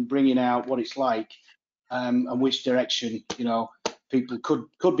articulate and bringing out what it's like and which direction, you know, people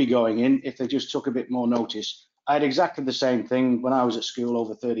could be going in if they just took a bit more notice. I had exactly the same thing when I was at school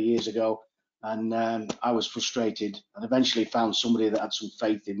over 30 years ago, and I was frustrated and eventually found somebody that had some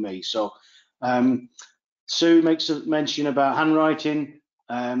faith in me. So Sue makes a mention about handwriting.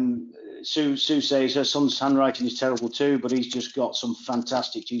 Sue says her son's handwriting is terrible too, but he's just got some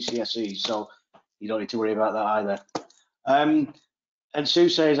fantastic GCSEs, so you don't need to worry about that either. And Sue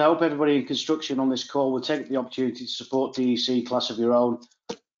says, I hope everybody in construction on this call will take the opportunity to support DEC Class of Your Own.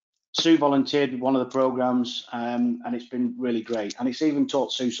 Sue volunteered with one of the programs, and it's been really great. And it's even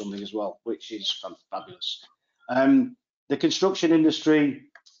taught Sue something as well, which is fabulous. The construction industry,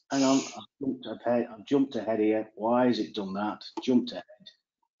 hang on, I've jumped ahead here. Why has it done that? Jumped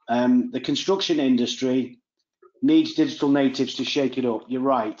ahead. The construction industry needs digital natives to shake it up. You're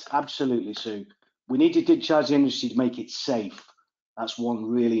right, absolutely, Sue. We need to digitize the industry to make it safe. That's one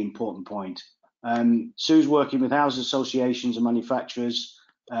really important point. Sue's working with housing associations and manufacturers,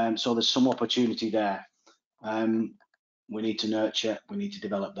 so there's some opportunity there. We need to nurture, we need to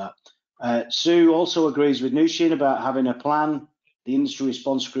develop that. Sue also agrees with Nushin about having a plan. The industry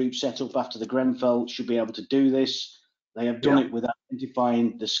response group set up after the Grenfell should be able to do this. They have done it with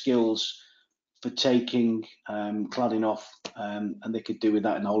identifying the skills for taking cladding off, and they could do with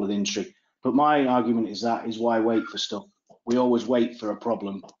that in the whole of the industry. But my argument is why wait for stuff? We always wait for a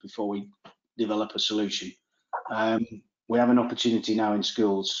problem before we develop a solution. We have an opportunity now in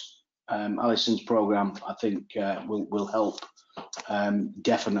schools. Alison's program, I think, will help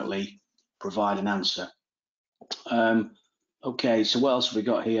definitely provide an answer. Okay, so what else have we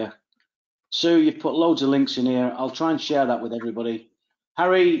got here? Sue, you've put loads of links in here. I'll try and share that with everybody.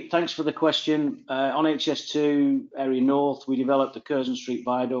 Harry, thanks for the question. On HS2 Area North, we developed the Curzon Street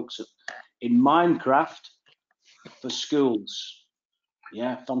viaducts in Minecraft for schools.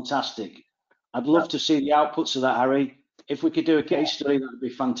 Yeah, fantastic. I'd love to see the outputs of that, Harry. If we could do a case study, that would be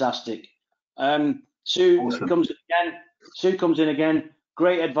fantastic. Sue Awesome. comes in again. Sue comes in again.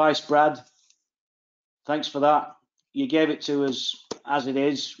 Great advice, Brad. Thanks for that. You gave it to us as it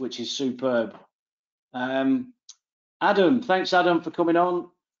is, which is superb. Adam, thanks Adam for coming on.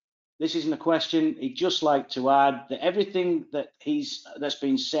 This isn't a question. He'd just like to add that everything that's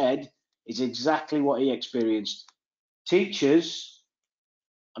been said is exactly what he experienced. Teachers,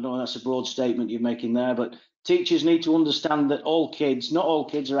 I know that's a broad statement you're making there, but teachers need to understand that all kids, not all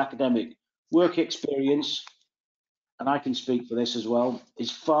kids are academic. Work experience, and I can speak for this as well, is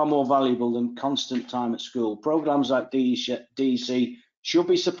far more valuable than constant time at school. Programs like DEC should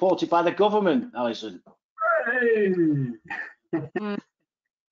be supported by the government, Alison. Hey.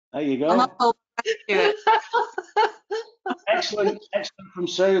 There you go. I'm not all to it. Excellent from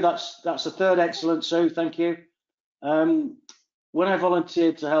Sue. That's the third excellent, Sue. Thank you. When I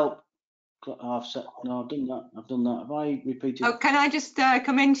volunteered to help, I've done that. Have I repeated? Oh, can I just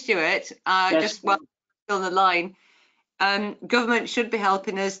come in, Stuart? Yes. Just while still on the line. Government should be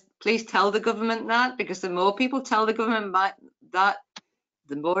helping us. Please tell the government that, because the more people tell the government about that,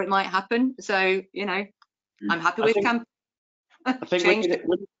 the more it might happen. So, you know, I'm happy with camp. I think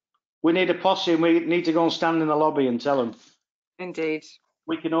we need a posse, and we need to go and stand in the lobby and tell them. Indeed.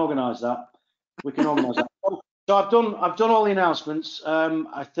 We can organise that. So I've done all the announcements. I don't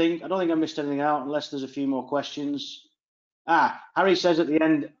think I missed anything out, unless there's a few more questions. Harry says at the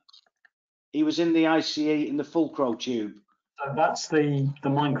end he was in the ICE in the Fulcro tube. So that's the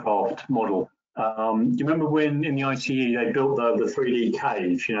Minecraft model. You remember when in the ICE they built the 3D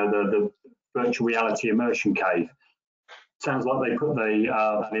cave, you know, the virtual reality immersion cave? Sounds like they put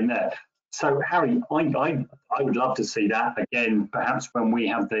that in there. So Harry, I would love to see that again, perhaps when we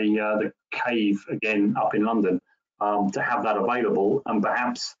have the cave again up in London, to have that available, and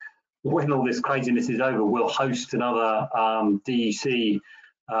perhaps when all this craziness is over, we'll host another DEC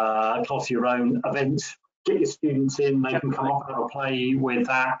class your own event. Get your students in, they can come up and have a play with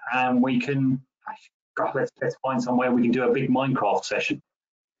that, and we can, let's find somewhere we can do a big Minecraft session.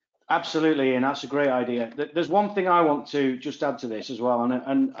 Absolutely, and that's a great idea. There's one thing I want to just add to this as well,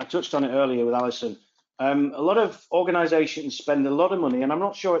 and I touched on it earlier with Alison. A lot of organisations spend a lot of money, and I'm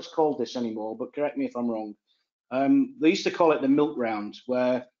not sure it's called this anymore, but correct me if I'm wrong. They used to call it the milk round,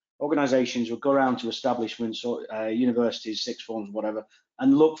 where organisations would go around to establishments or universities, sixth forms, whatever,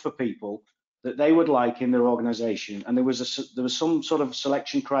 and look for people that they would like in their organisation. And there was some sort of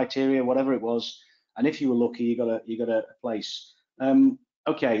selection criteria, whatever it was, and if you were lucky, you got a place.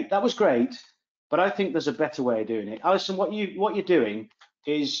 Okay, that was great, but I think there's a better way of doing it. Alison, what you're doing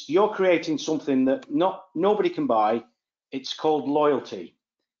is you're creating something that nobody can buy. It's called loyalty,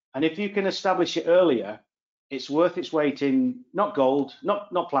 and if you can establish it earlier, it's worth its weight in not gold,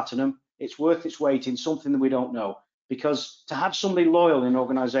 not platinum. It's worth its weight in something that we don't know, because to have somebody loyal in an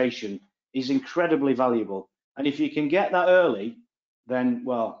organisation is incredibly valuable. And if you can get that early, then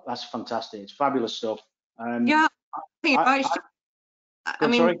well, that's fantastic. It's fabulous stuff. Yeah, I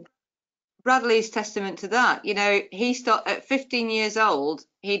mean, sorry? Bradley's testament to that. You know, he started at 15 years old.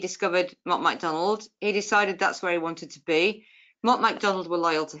 He discovered Mott MacDonald. He decided that's where he wanted to be. Mott MacDonald were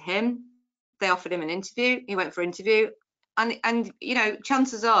loyal to him. They offered him an interview. He went for an interview, and you know,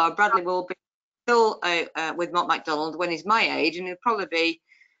 chances are Bradley will be still with Mott MacDonald when he's my age, and he'll probably be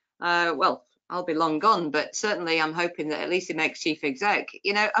well, I'll be long gone, but certainly I'm hoping that at least he makes chief exec.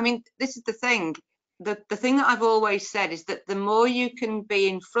 You know, I mean, this is the thing. The thing that I've always said is that the more you can be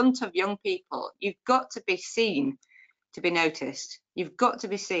in front of young people, you've got to be seen to be noticed. You've got to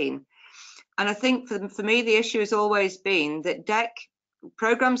be seen. And I think for me, the issue has always been that DEC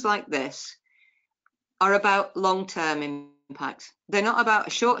programs like this are about long-term impact. They're not about a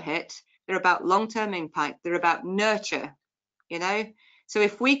short hit. They're about long-term impact. They're about nurture, you know? So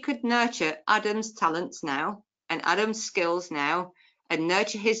if we could nurture Adam's talents now and Adam's skills now, and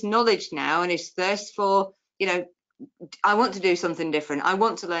nurture his knowledge now and his thirst for, you know, I want to do something different, I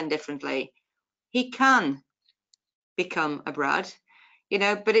want to learn differently, he can become a Brad, you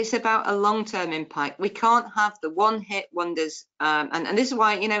know, but it's about a long-term impact. We can't have the one-hit wonders, and this is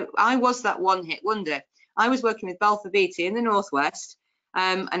why, you know, I was that one-hit wonder. I was working with Balfour Beatty in the Northwest,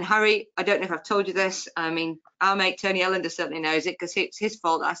 and Harry, I don't know if I've told you this, I mean, our mate Tony Ellender certainly knows it, because it's his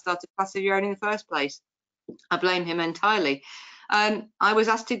fault that I started Class of Your Own in the first place. I blame him entirely. I was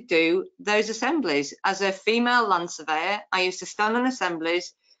asked to do those assemblies as a female land surveyor. I used to stand on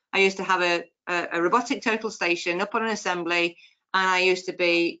assemblies. I used to have a robotic total station up on an assembly, and I used to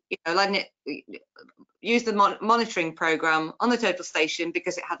be, you know, letting it use the monitoring program on the total station,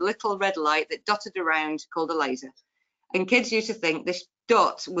 because it had a little red light that dotted around called a laser. And kids used to think this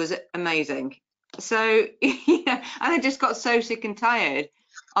dot was amazing. So yeah, and I just got so sick and tired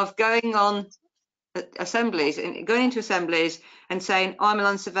of going on assemblies and going into assemblies and saying, oh, I'm a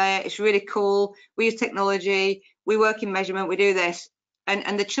land surveyor, it's really cool, we use technology, we work in measurement, we do this.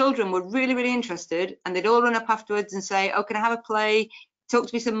 And the children were really, really interested, and they'd all run up afterwards and say, oh, can I have a play? Talk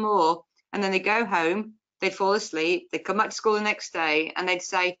to me some more. And then they go home, they'd fall asleep, they'd come back to school the next day, and they'd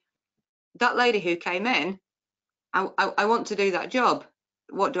say, that lady who came in, I want to do that job.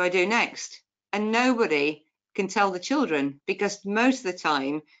 What do I do next? And nobody can tell the children, because most of the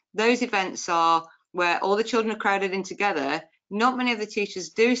time those events are where all the children are crowded in together. Not many of the teachers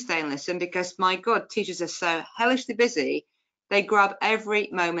do stay and listen, because my God, teachers are so hellishly busy. They grab every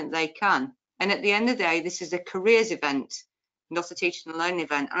moment they can. And at the end of the day, this is a careers event, not a teaching and learning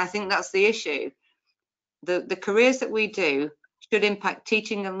event. And I think that's the issue. The careers that we do should impact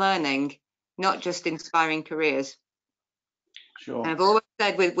teaching and learning, not just inspiring careers. Sure. And I've always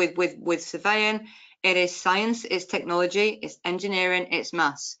said with surveying, it is science, it's technology, it's engineering, it's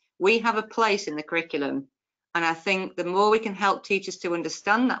maths. We have a place in the curriculum. And I think the more we can help teachers to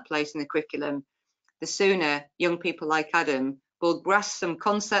understand that place in the curriculum, the sooner young people like Adam will grasp some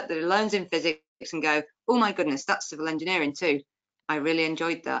concept that he learns in physics and go, oh my goodness, that's civil engineering too. I really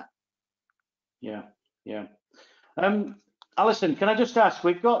enjoyed that. Yeah, yeah. Alison, can I just ask?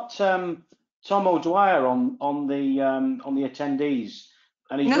 We've got Tom O'Dwyer on the attendees,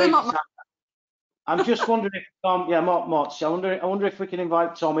 and he's raised his hand. I'm just wondering if Tom, yeah, Mott. I wonder if we can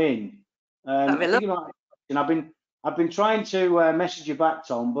invite Tom in. I think I've been trying to message you back,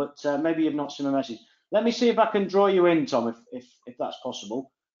 Tom, but maybe you've not seen my message. Let me see if I can draw you in, Tom, if that's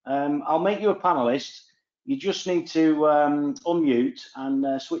possible. I'll make you a panelist. You just need to unmute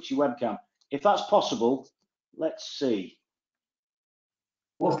and switch your webcam. If that's possible, let's see.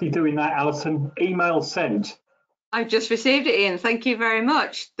 Whilst you're doing that, Alison, email sent. I've just received it, Ian. Thank you very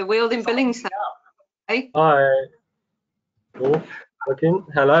much. The Wheelding Billing Centre. Hey. Hi. Oh, looking.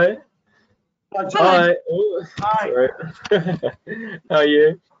 Hello. Hi. Oh, Hi. sorry. How are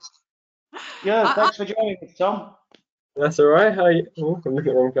you? Yeah, thanks for joining us, Tom. That's all right. How are you? Oh, I'm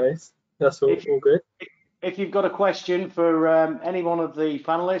looking at the wrong place. That's all good. If you've got a question for any one of the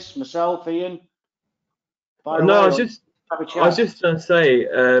panelists, myself, Ian. No, I was just going to say,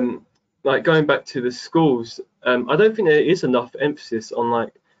 like going back to the schools, I don't think there is enough emphasis on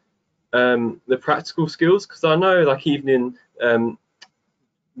like the practical skills, because I know like even in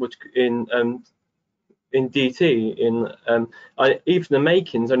DT even the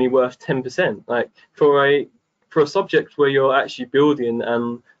making's only worth 10%. Like for a subject where you're actually building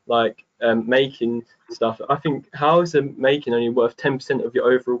and like making stuff, I think how is the making only worth 10% of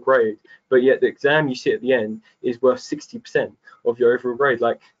your overall grade, but yet the exam you sit at the end is worth 60% of your overall grade?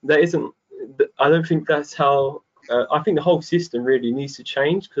 Like that isn't, I don't think that's how. I think the whole system really needs to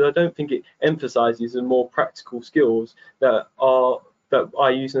change, because I don't think it emphasizes the more practical skills that I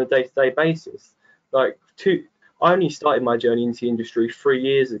use on a day-to-day basis. Like I only started my journey into the industry 3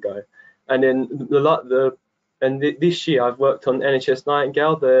 years ago, and then this year I've worked on NHS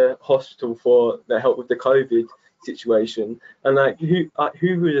Nightingale, the hospital that helped with the COVID situation. And like who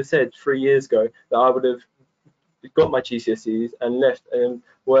would have said 3 years ago that I would have got my GCSEs and left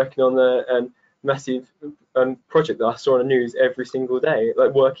working on the massive project that I saw on the news every single day,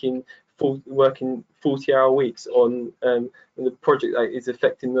 like working 40-hour weeks on the project that is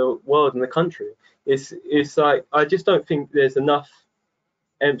affecting the world and the country. It's like I just don't think there's enough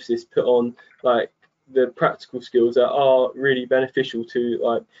emphasis put on like the practical skills that are really beneficial to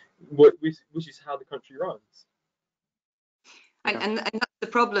like which is how the country runs. And that's the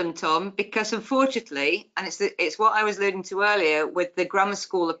problem, Tom, because unfortunately, and it's what I was alluding to earlier with the grammar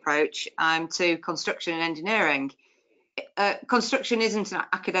school approach to construction and engineering. Construction isn't an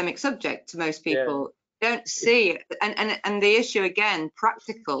academic subject to most people. Yeah. Don't see it, and the issue again,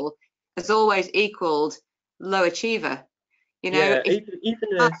 practical has always equaled low achiever. You know, yeah, even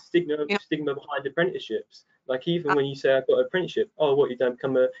the stigma behind apprenticeships. Like even when you say I've got an apprenticeship, oh, what, you don't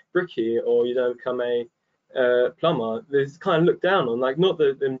become a brickie or you don't become a plumber, there's kind of looked down on. Like, not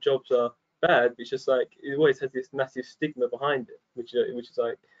that them jobs are bad, but it's just like it always has this massive stigma behind it, which is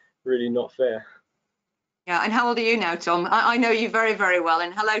like really not fair. Yeah, and how old are you now, Tom? I know you very, very well,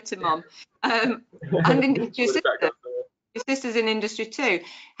 and hello to Mum. And your sister's in industry too.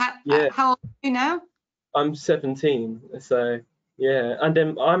 How old are you now? I'm 17, so yeah, and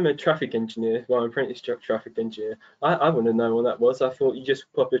then I'm a traffic engineer. Well, I'm an apprentice traffic engineer. I wouldn't know what that was. I thought you just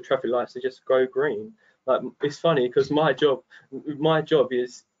put up your traffic lights to just go green. Like, it's funny because my job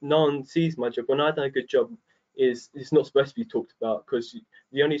is, no one sees my job. When I've done a good job, it's not supposed to be talked about, because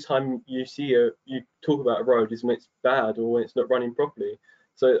the only time you talk about a road is when it's bad or when it's not running properly.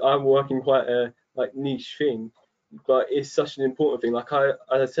 So I'm working quite a like niche thing, but it's such an important thing. Like as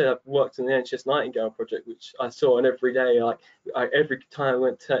I said, I've worked on the NHS Nightingale project, which I saw, and every day, like every time I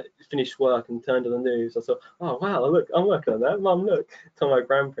went to finish work and turned on the news, I saw, oh wow, look, I'm working on that. Mum, look, to my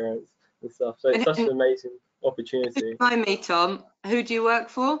grandparents and stuff. So it's such an amazing opportunity. Remind me, Tom, who do you work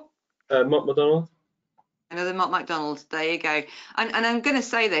for? Mark McDonald. Another Mark MacDonald. There you go. And I'm going to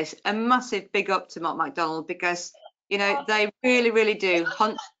say this, a massive big up to Mark MacDonald, because, you know, they really do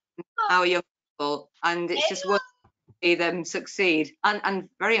hunt our young people, and it's just wonderful to see them succeed, and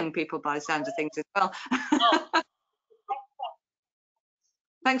very young people by the sounds of things as well.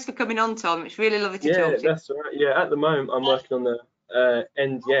 Thanks for coming on, Tom. It's really lovely to talk to you. Yeah, that's right. Yeah, at the moment I'm working on the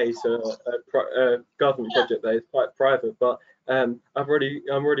NDA, so a government project that is quite private, but I'm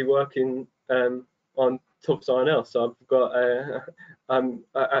already working on top of someone else. So I've got I'm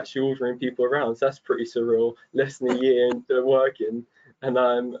actually ordering people around. So that's pretty surreal. Less than a year into working, and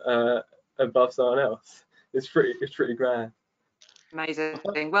I'm above someone else. It's pretty grand. Amazing.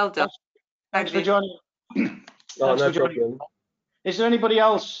 Well done. Thanks for joining. Oh, no problem. Is there anybody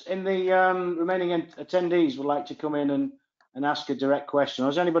else in the remaining attendees would like to come in and ask a direct question? Or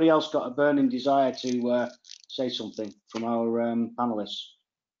has anybody else got a burning desire to say something from our panelists,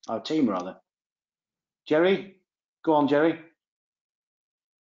 our team rather? Jerry, go on, Jerry.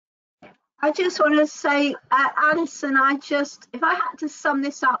 I just want to say, Alison, if I had to sum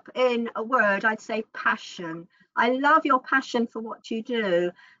this up in a word, I'd say passion. I love your passion for what you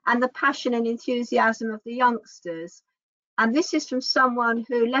do and the passion and enthusiasm of the youngsters. And this is from someone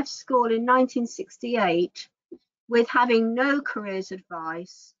who left school in 1968 with having no careers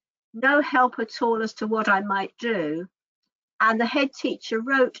advice, no help at all as to what I might do. And the head teacher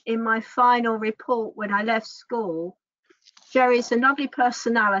wrote in my final report when I left school, Jerry's a lovely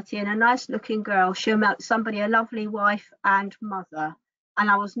personality and a nice looking girl. She'll make somebody a lovely wife and mother. And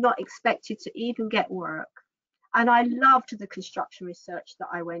I was not expected to even get work. And I loved the construction research that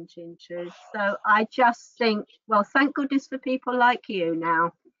I went into. So I just think, well, thank goodness for people like you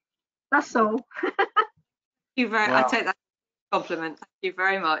now. That's all. I take that as a compliment. Thank you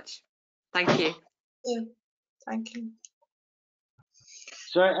very much. Thank you. Thank you.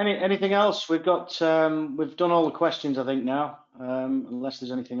 So anything else? We've got we've done all the questions, I think, now. Unless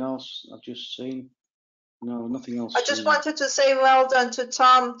there's anything else I've just seen. No, nothing else. I just wanted to say well done to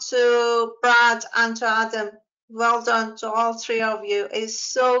Tom, to Brad, and to Adam. Well done to all three of you. It's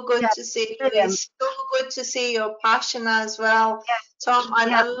so good to see you. It's so good to see your passion as well. Tom,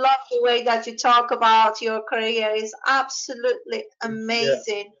 I love the way that you talk about your career. It's absolutely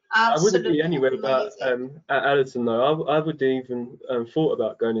amazing. I wouldn't be anywhere without Alison though. I wouldn't even thought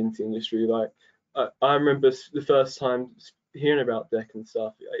about going into industry. Like I remember the first time hearing about DEC and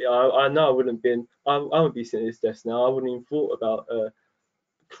stuff. I know I wouldn't be sitting at this desk now. I wouldn't even thought about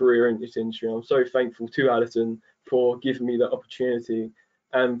career in this industry. I'm so thankful to Alison for giving me that opportunity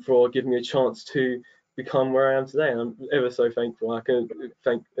and for giving me a chance to become where I am today. And I'm ever so thankful. I can't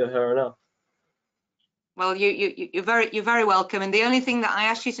thank her enough. Well, you're very welcome. And the only thing that I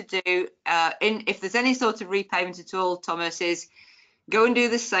ask you to do, if there's any sort of repayment at all, Thomas, is go and do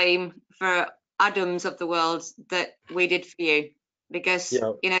the same for Adams of the world that we did for you, because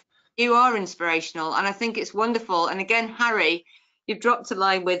you know you are inspirational, and I think it's wonderful. And again, Harry, you've dropped a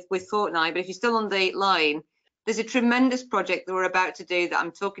line with Fortnite, but if you're still on the line, there's a tremendous project that we're about to do that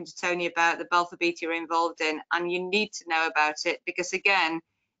I'm talking to Tony about, that Balfour Beatty are involved in, and you need to know about it, because again,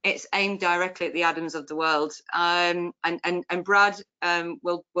 it's aimed directly at the Adams of the world. And Brad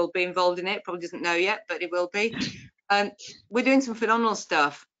will be involved in it. Probably doesn't know yet, but it will be. We're doing some phenomenal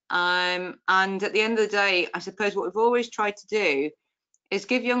stuff. And at the end of the day, I suppose what we've always tried to do is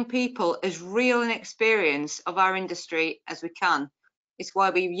give young people as real an experience of our industry as we can. It's why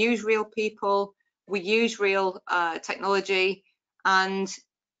we use real people, we use real technology, and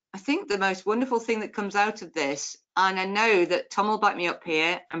I think the most wonderful thing that comes out of this, and I know that Tom will back me up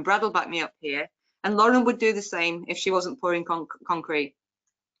here, and Brad will back me up here, and Lauren would do the same if she wasn't pouring concrete,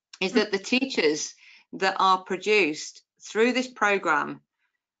 is that the teachers that are produced through this program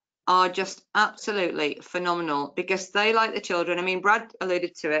are just absolutely phenomenal, because they, like the children, I mean, Brad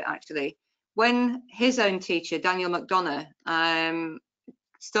alluded to it actually, when his own teacher, Daniel McDonough,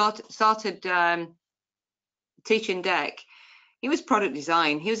 started teaching DEC, he was product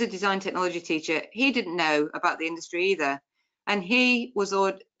design. He was a design technology teacher. He didn't know about the industry either. And he was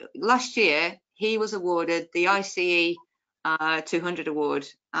last year, he was awarded the ICE 200 award.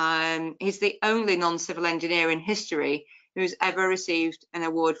 He's the only non-civil engineer in history who's ever received an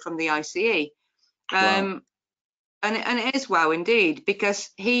award from the ICE. Wow. And it is wow indeed, because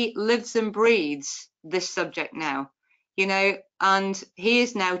he lives and breathes this subject now, you know, and he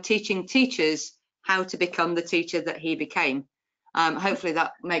is now teaching teachers how to become the teacher that he became. Hopefully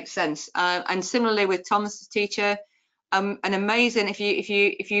that makes sense. And similarly with Thomas's teacher, an amazing,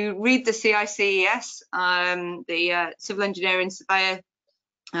 if you read the CICES, the Civil Engineering Surveyor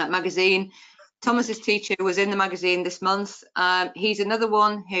magazine, Thomas's teacher was in the magazine this month. He's another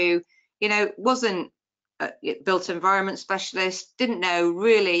one who, you know, wasn't a built environment specialist, didn't know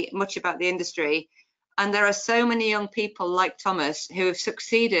really much about the industry. And there are so many young people like Thomas who have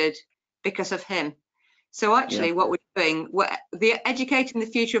succeeded because of him. So actually what we're doing, the educating the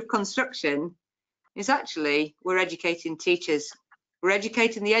future of construction is actually, we're educating teachers. We're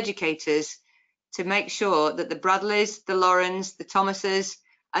educating the educators to make sure that the Bradleys, the Laurens, the Thomases,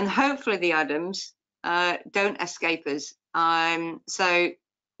 and hopefully the Adams don't escape us. So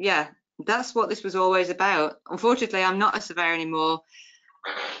yeah, that's what this was always about. Unfortunately, I'm not a surveyor anymore.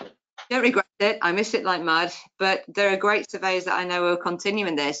 Don't regret it. I miss it like mad, but there are great surveyors that I know who are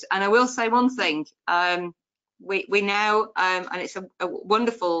continuing this. And I will say one thing, we now, and it's a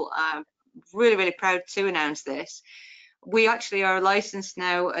wonderful, really, really proud to announce this. We actually are licensed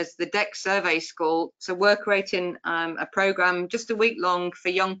now as the DEC Survey School. So we're creating a program just a week long for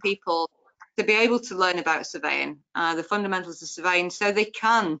young people to be able to learn about surveying, the fundamentals of surveying, so they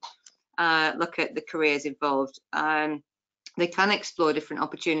can look at the careers involved. They can explore different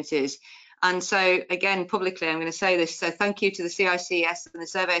opportunities. And so again, publicly, I'm going to say this. So thank you to the CICES and the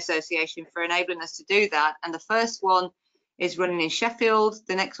Survey Association for enabling us to do that. And the first one is running in Sheffield.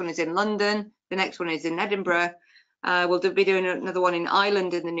 The next one is in London. The next one is in Edinburgh. We'll be doing another one in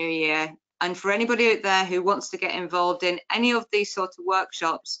Ireland in the new year. And for anybody out there who wants to get involved in any of these sorts of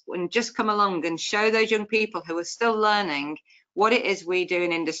workshops, and just come along and show those young people who are still learning what it is we do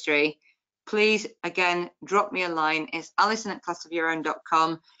in industry, please, again, drop me a line. It's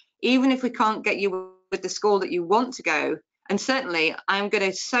alison@classofyourown.com. Even if we can't get you with the school that you want to go, and certainly I'm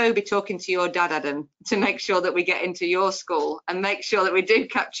going to be talking to your dad, Adam, to make sure that we get into your school and make sure that we do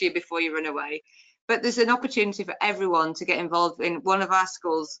capture you before you run away. But there's an opportunity for everyone to get involved in one of our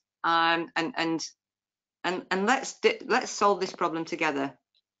schools, and let's solve this problem together.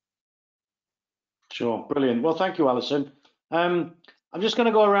 Sure, brilliant. Well, thank you, Alison. I'm just going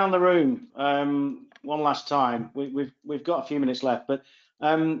to go around the room one last time. We've got a few minutes left, but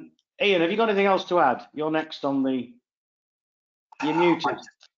Ian, have you got anything else to add? You're next on the. You're muted.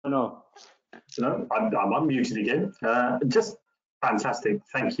 No. So I'm unmuted again. Just fantastic.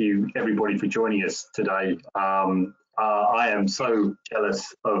 Thank you, everybody, for joining us today. I am so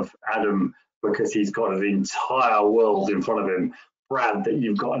jealous of Adam because he's got an entire world in front of him. Brad, that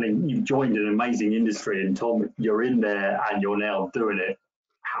you've joined an amazing industry, and Tom, you're in there and you're now doing it.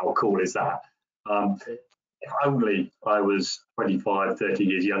 How cool is that? If only I was 25, 30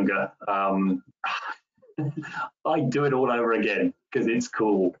 years younger, I'd do it all over again because it's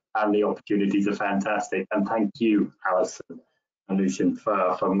cool and the opportunities are fantastic. And thank you, Alison and Lucian,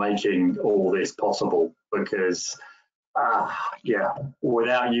 for making all this possible, because yeah,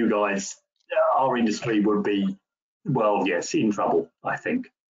 without you guys, our industry would be, well, yes, in trouble, I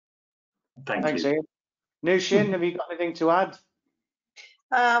think. Thanks, Ian. Lucian, have you got anything to add?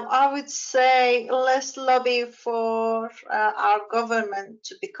 I would say let's lobby for our government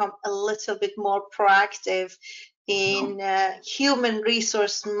to become a little bit more proactive in human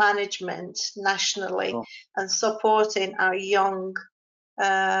resource management nationally, and supporting our younger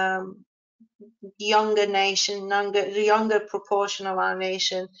nation, younger proportion of our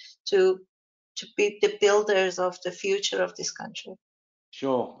nation to be the builders of the future of this country.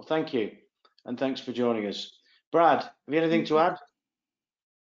 Sure. Well, thank you, and thanks for joining us. Brad, have you anything to add?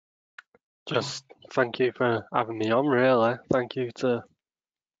 Just thank you for having me on, really. Thank you to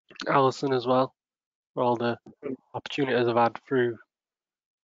Alison as well for all the opportunities I've had through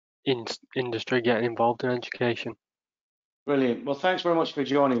industry, getting involved in education. Brilliant. Well, thanks very much for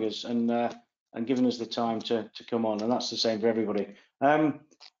joining us and giving us the time to come on, and that's the same for everybody.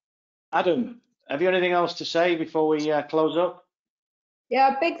 Adam, have you anything else to say before we close up?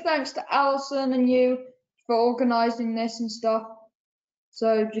 Yeah, big thanks to Alison and you for organising this and stuff.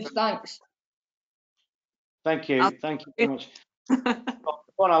 So just thanks. Thank you. Thank you very much.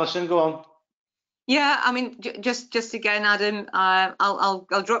 Go on, Alison, go on. Yeah, I mean, just again, Adam, I'll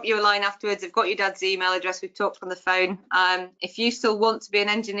drop you a line afterwards. I've got your dad's email address. We've talked on the phone. If you still want to be an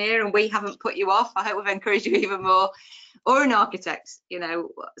engineer and we haven't put you off, I hope we've encouraged you even more, or an architect, you know,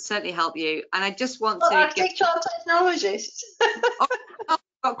 certainly help you. And I just want to architectural technologist. I've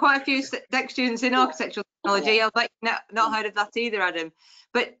got quite a few DEC students in architectural technology. I've not heard of that either, Adam.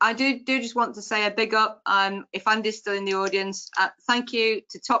 But I do just want to say a big up, if Andy's still in the audience, thank you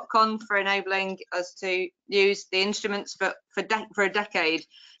to TopCon for enabling us to use the instruments for a decade.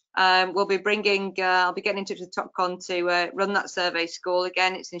 We'll be bringing, I'll be getting in touch with TopCon to run that survey school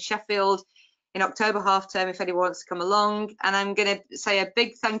again. It's in Sheffield in October half term if anyone wants to come along. And I'm going to say a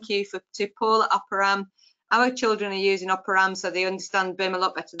big thank you to Paul at Operam. Our children are using Operam, so they understand BIM a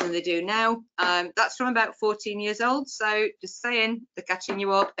lot better than they do now. That's from about 14 years old, so just saying, they're catching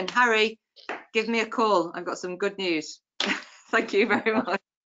you up. And Harry, give me a call. I've got some good news. Thank you very much.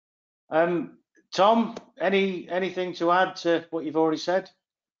 Tom, anything to add to what you've already said?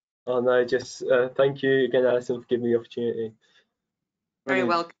 Oh no, just thank you again, Alison, for giving me the opportunity. Very Brilliant.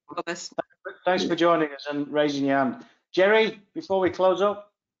 welcome, Thomas. Thanks for joining us and raising your hand. Jerry, before we close up.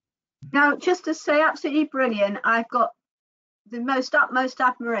 Now, just to say, absolutely brilliant. I've got the utmost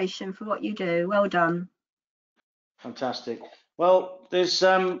admiration for what you do. Well done. Fantastic. Well, there's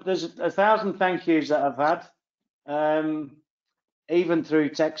 1,000 thank yous that I've had, even through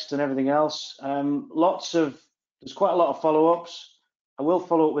text and everything else. There's quite a lot of follow-ups. I will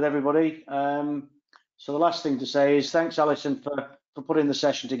follow up with everybody. So the last thing to say is thanks, Alison, for putting the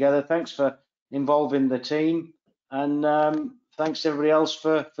session together. Thanks for involving the team, and thanks to everybody else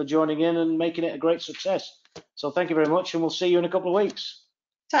for joining in and making it a great success. So thank you very much, and we'll see you in a couple of weeks.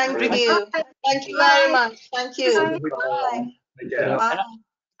 Thank Brilliant. you. Thank you very much. Thank you. Bye. Yeah. Bye.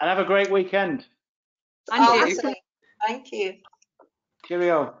 And have a great weekend. And you. Awesome. Thank you.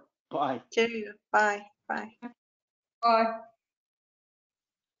 Cheerio. Bye. Cheerio. Bye. Bye. Bye.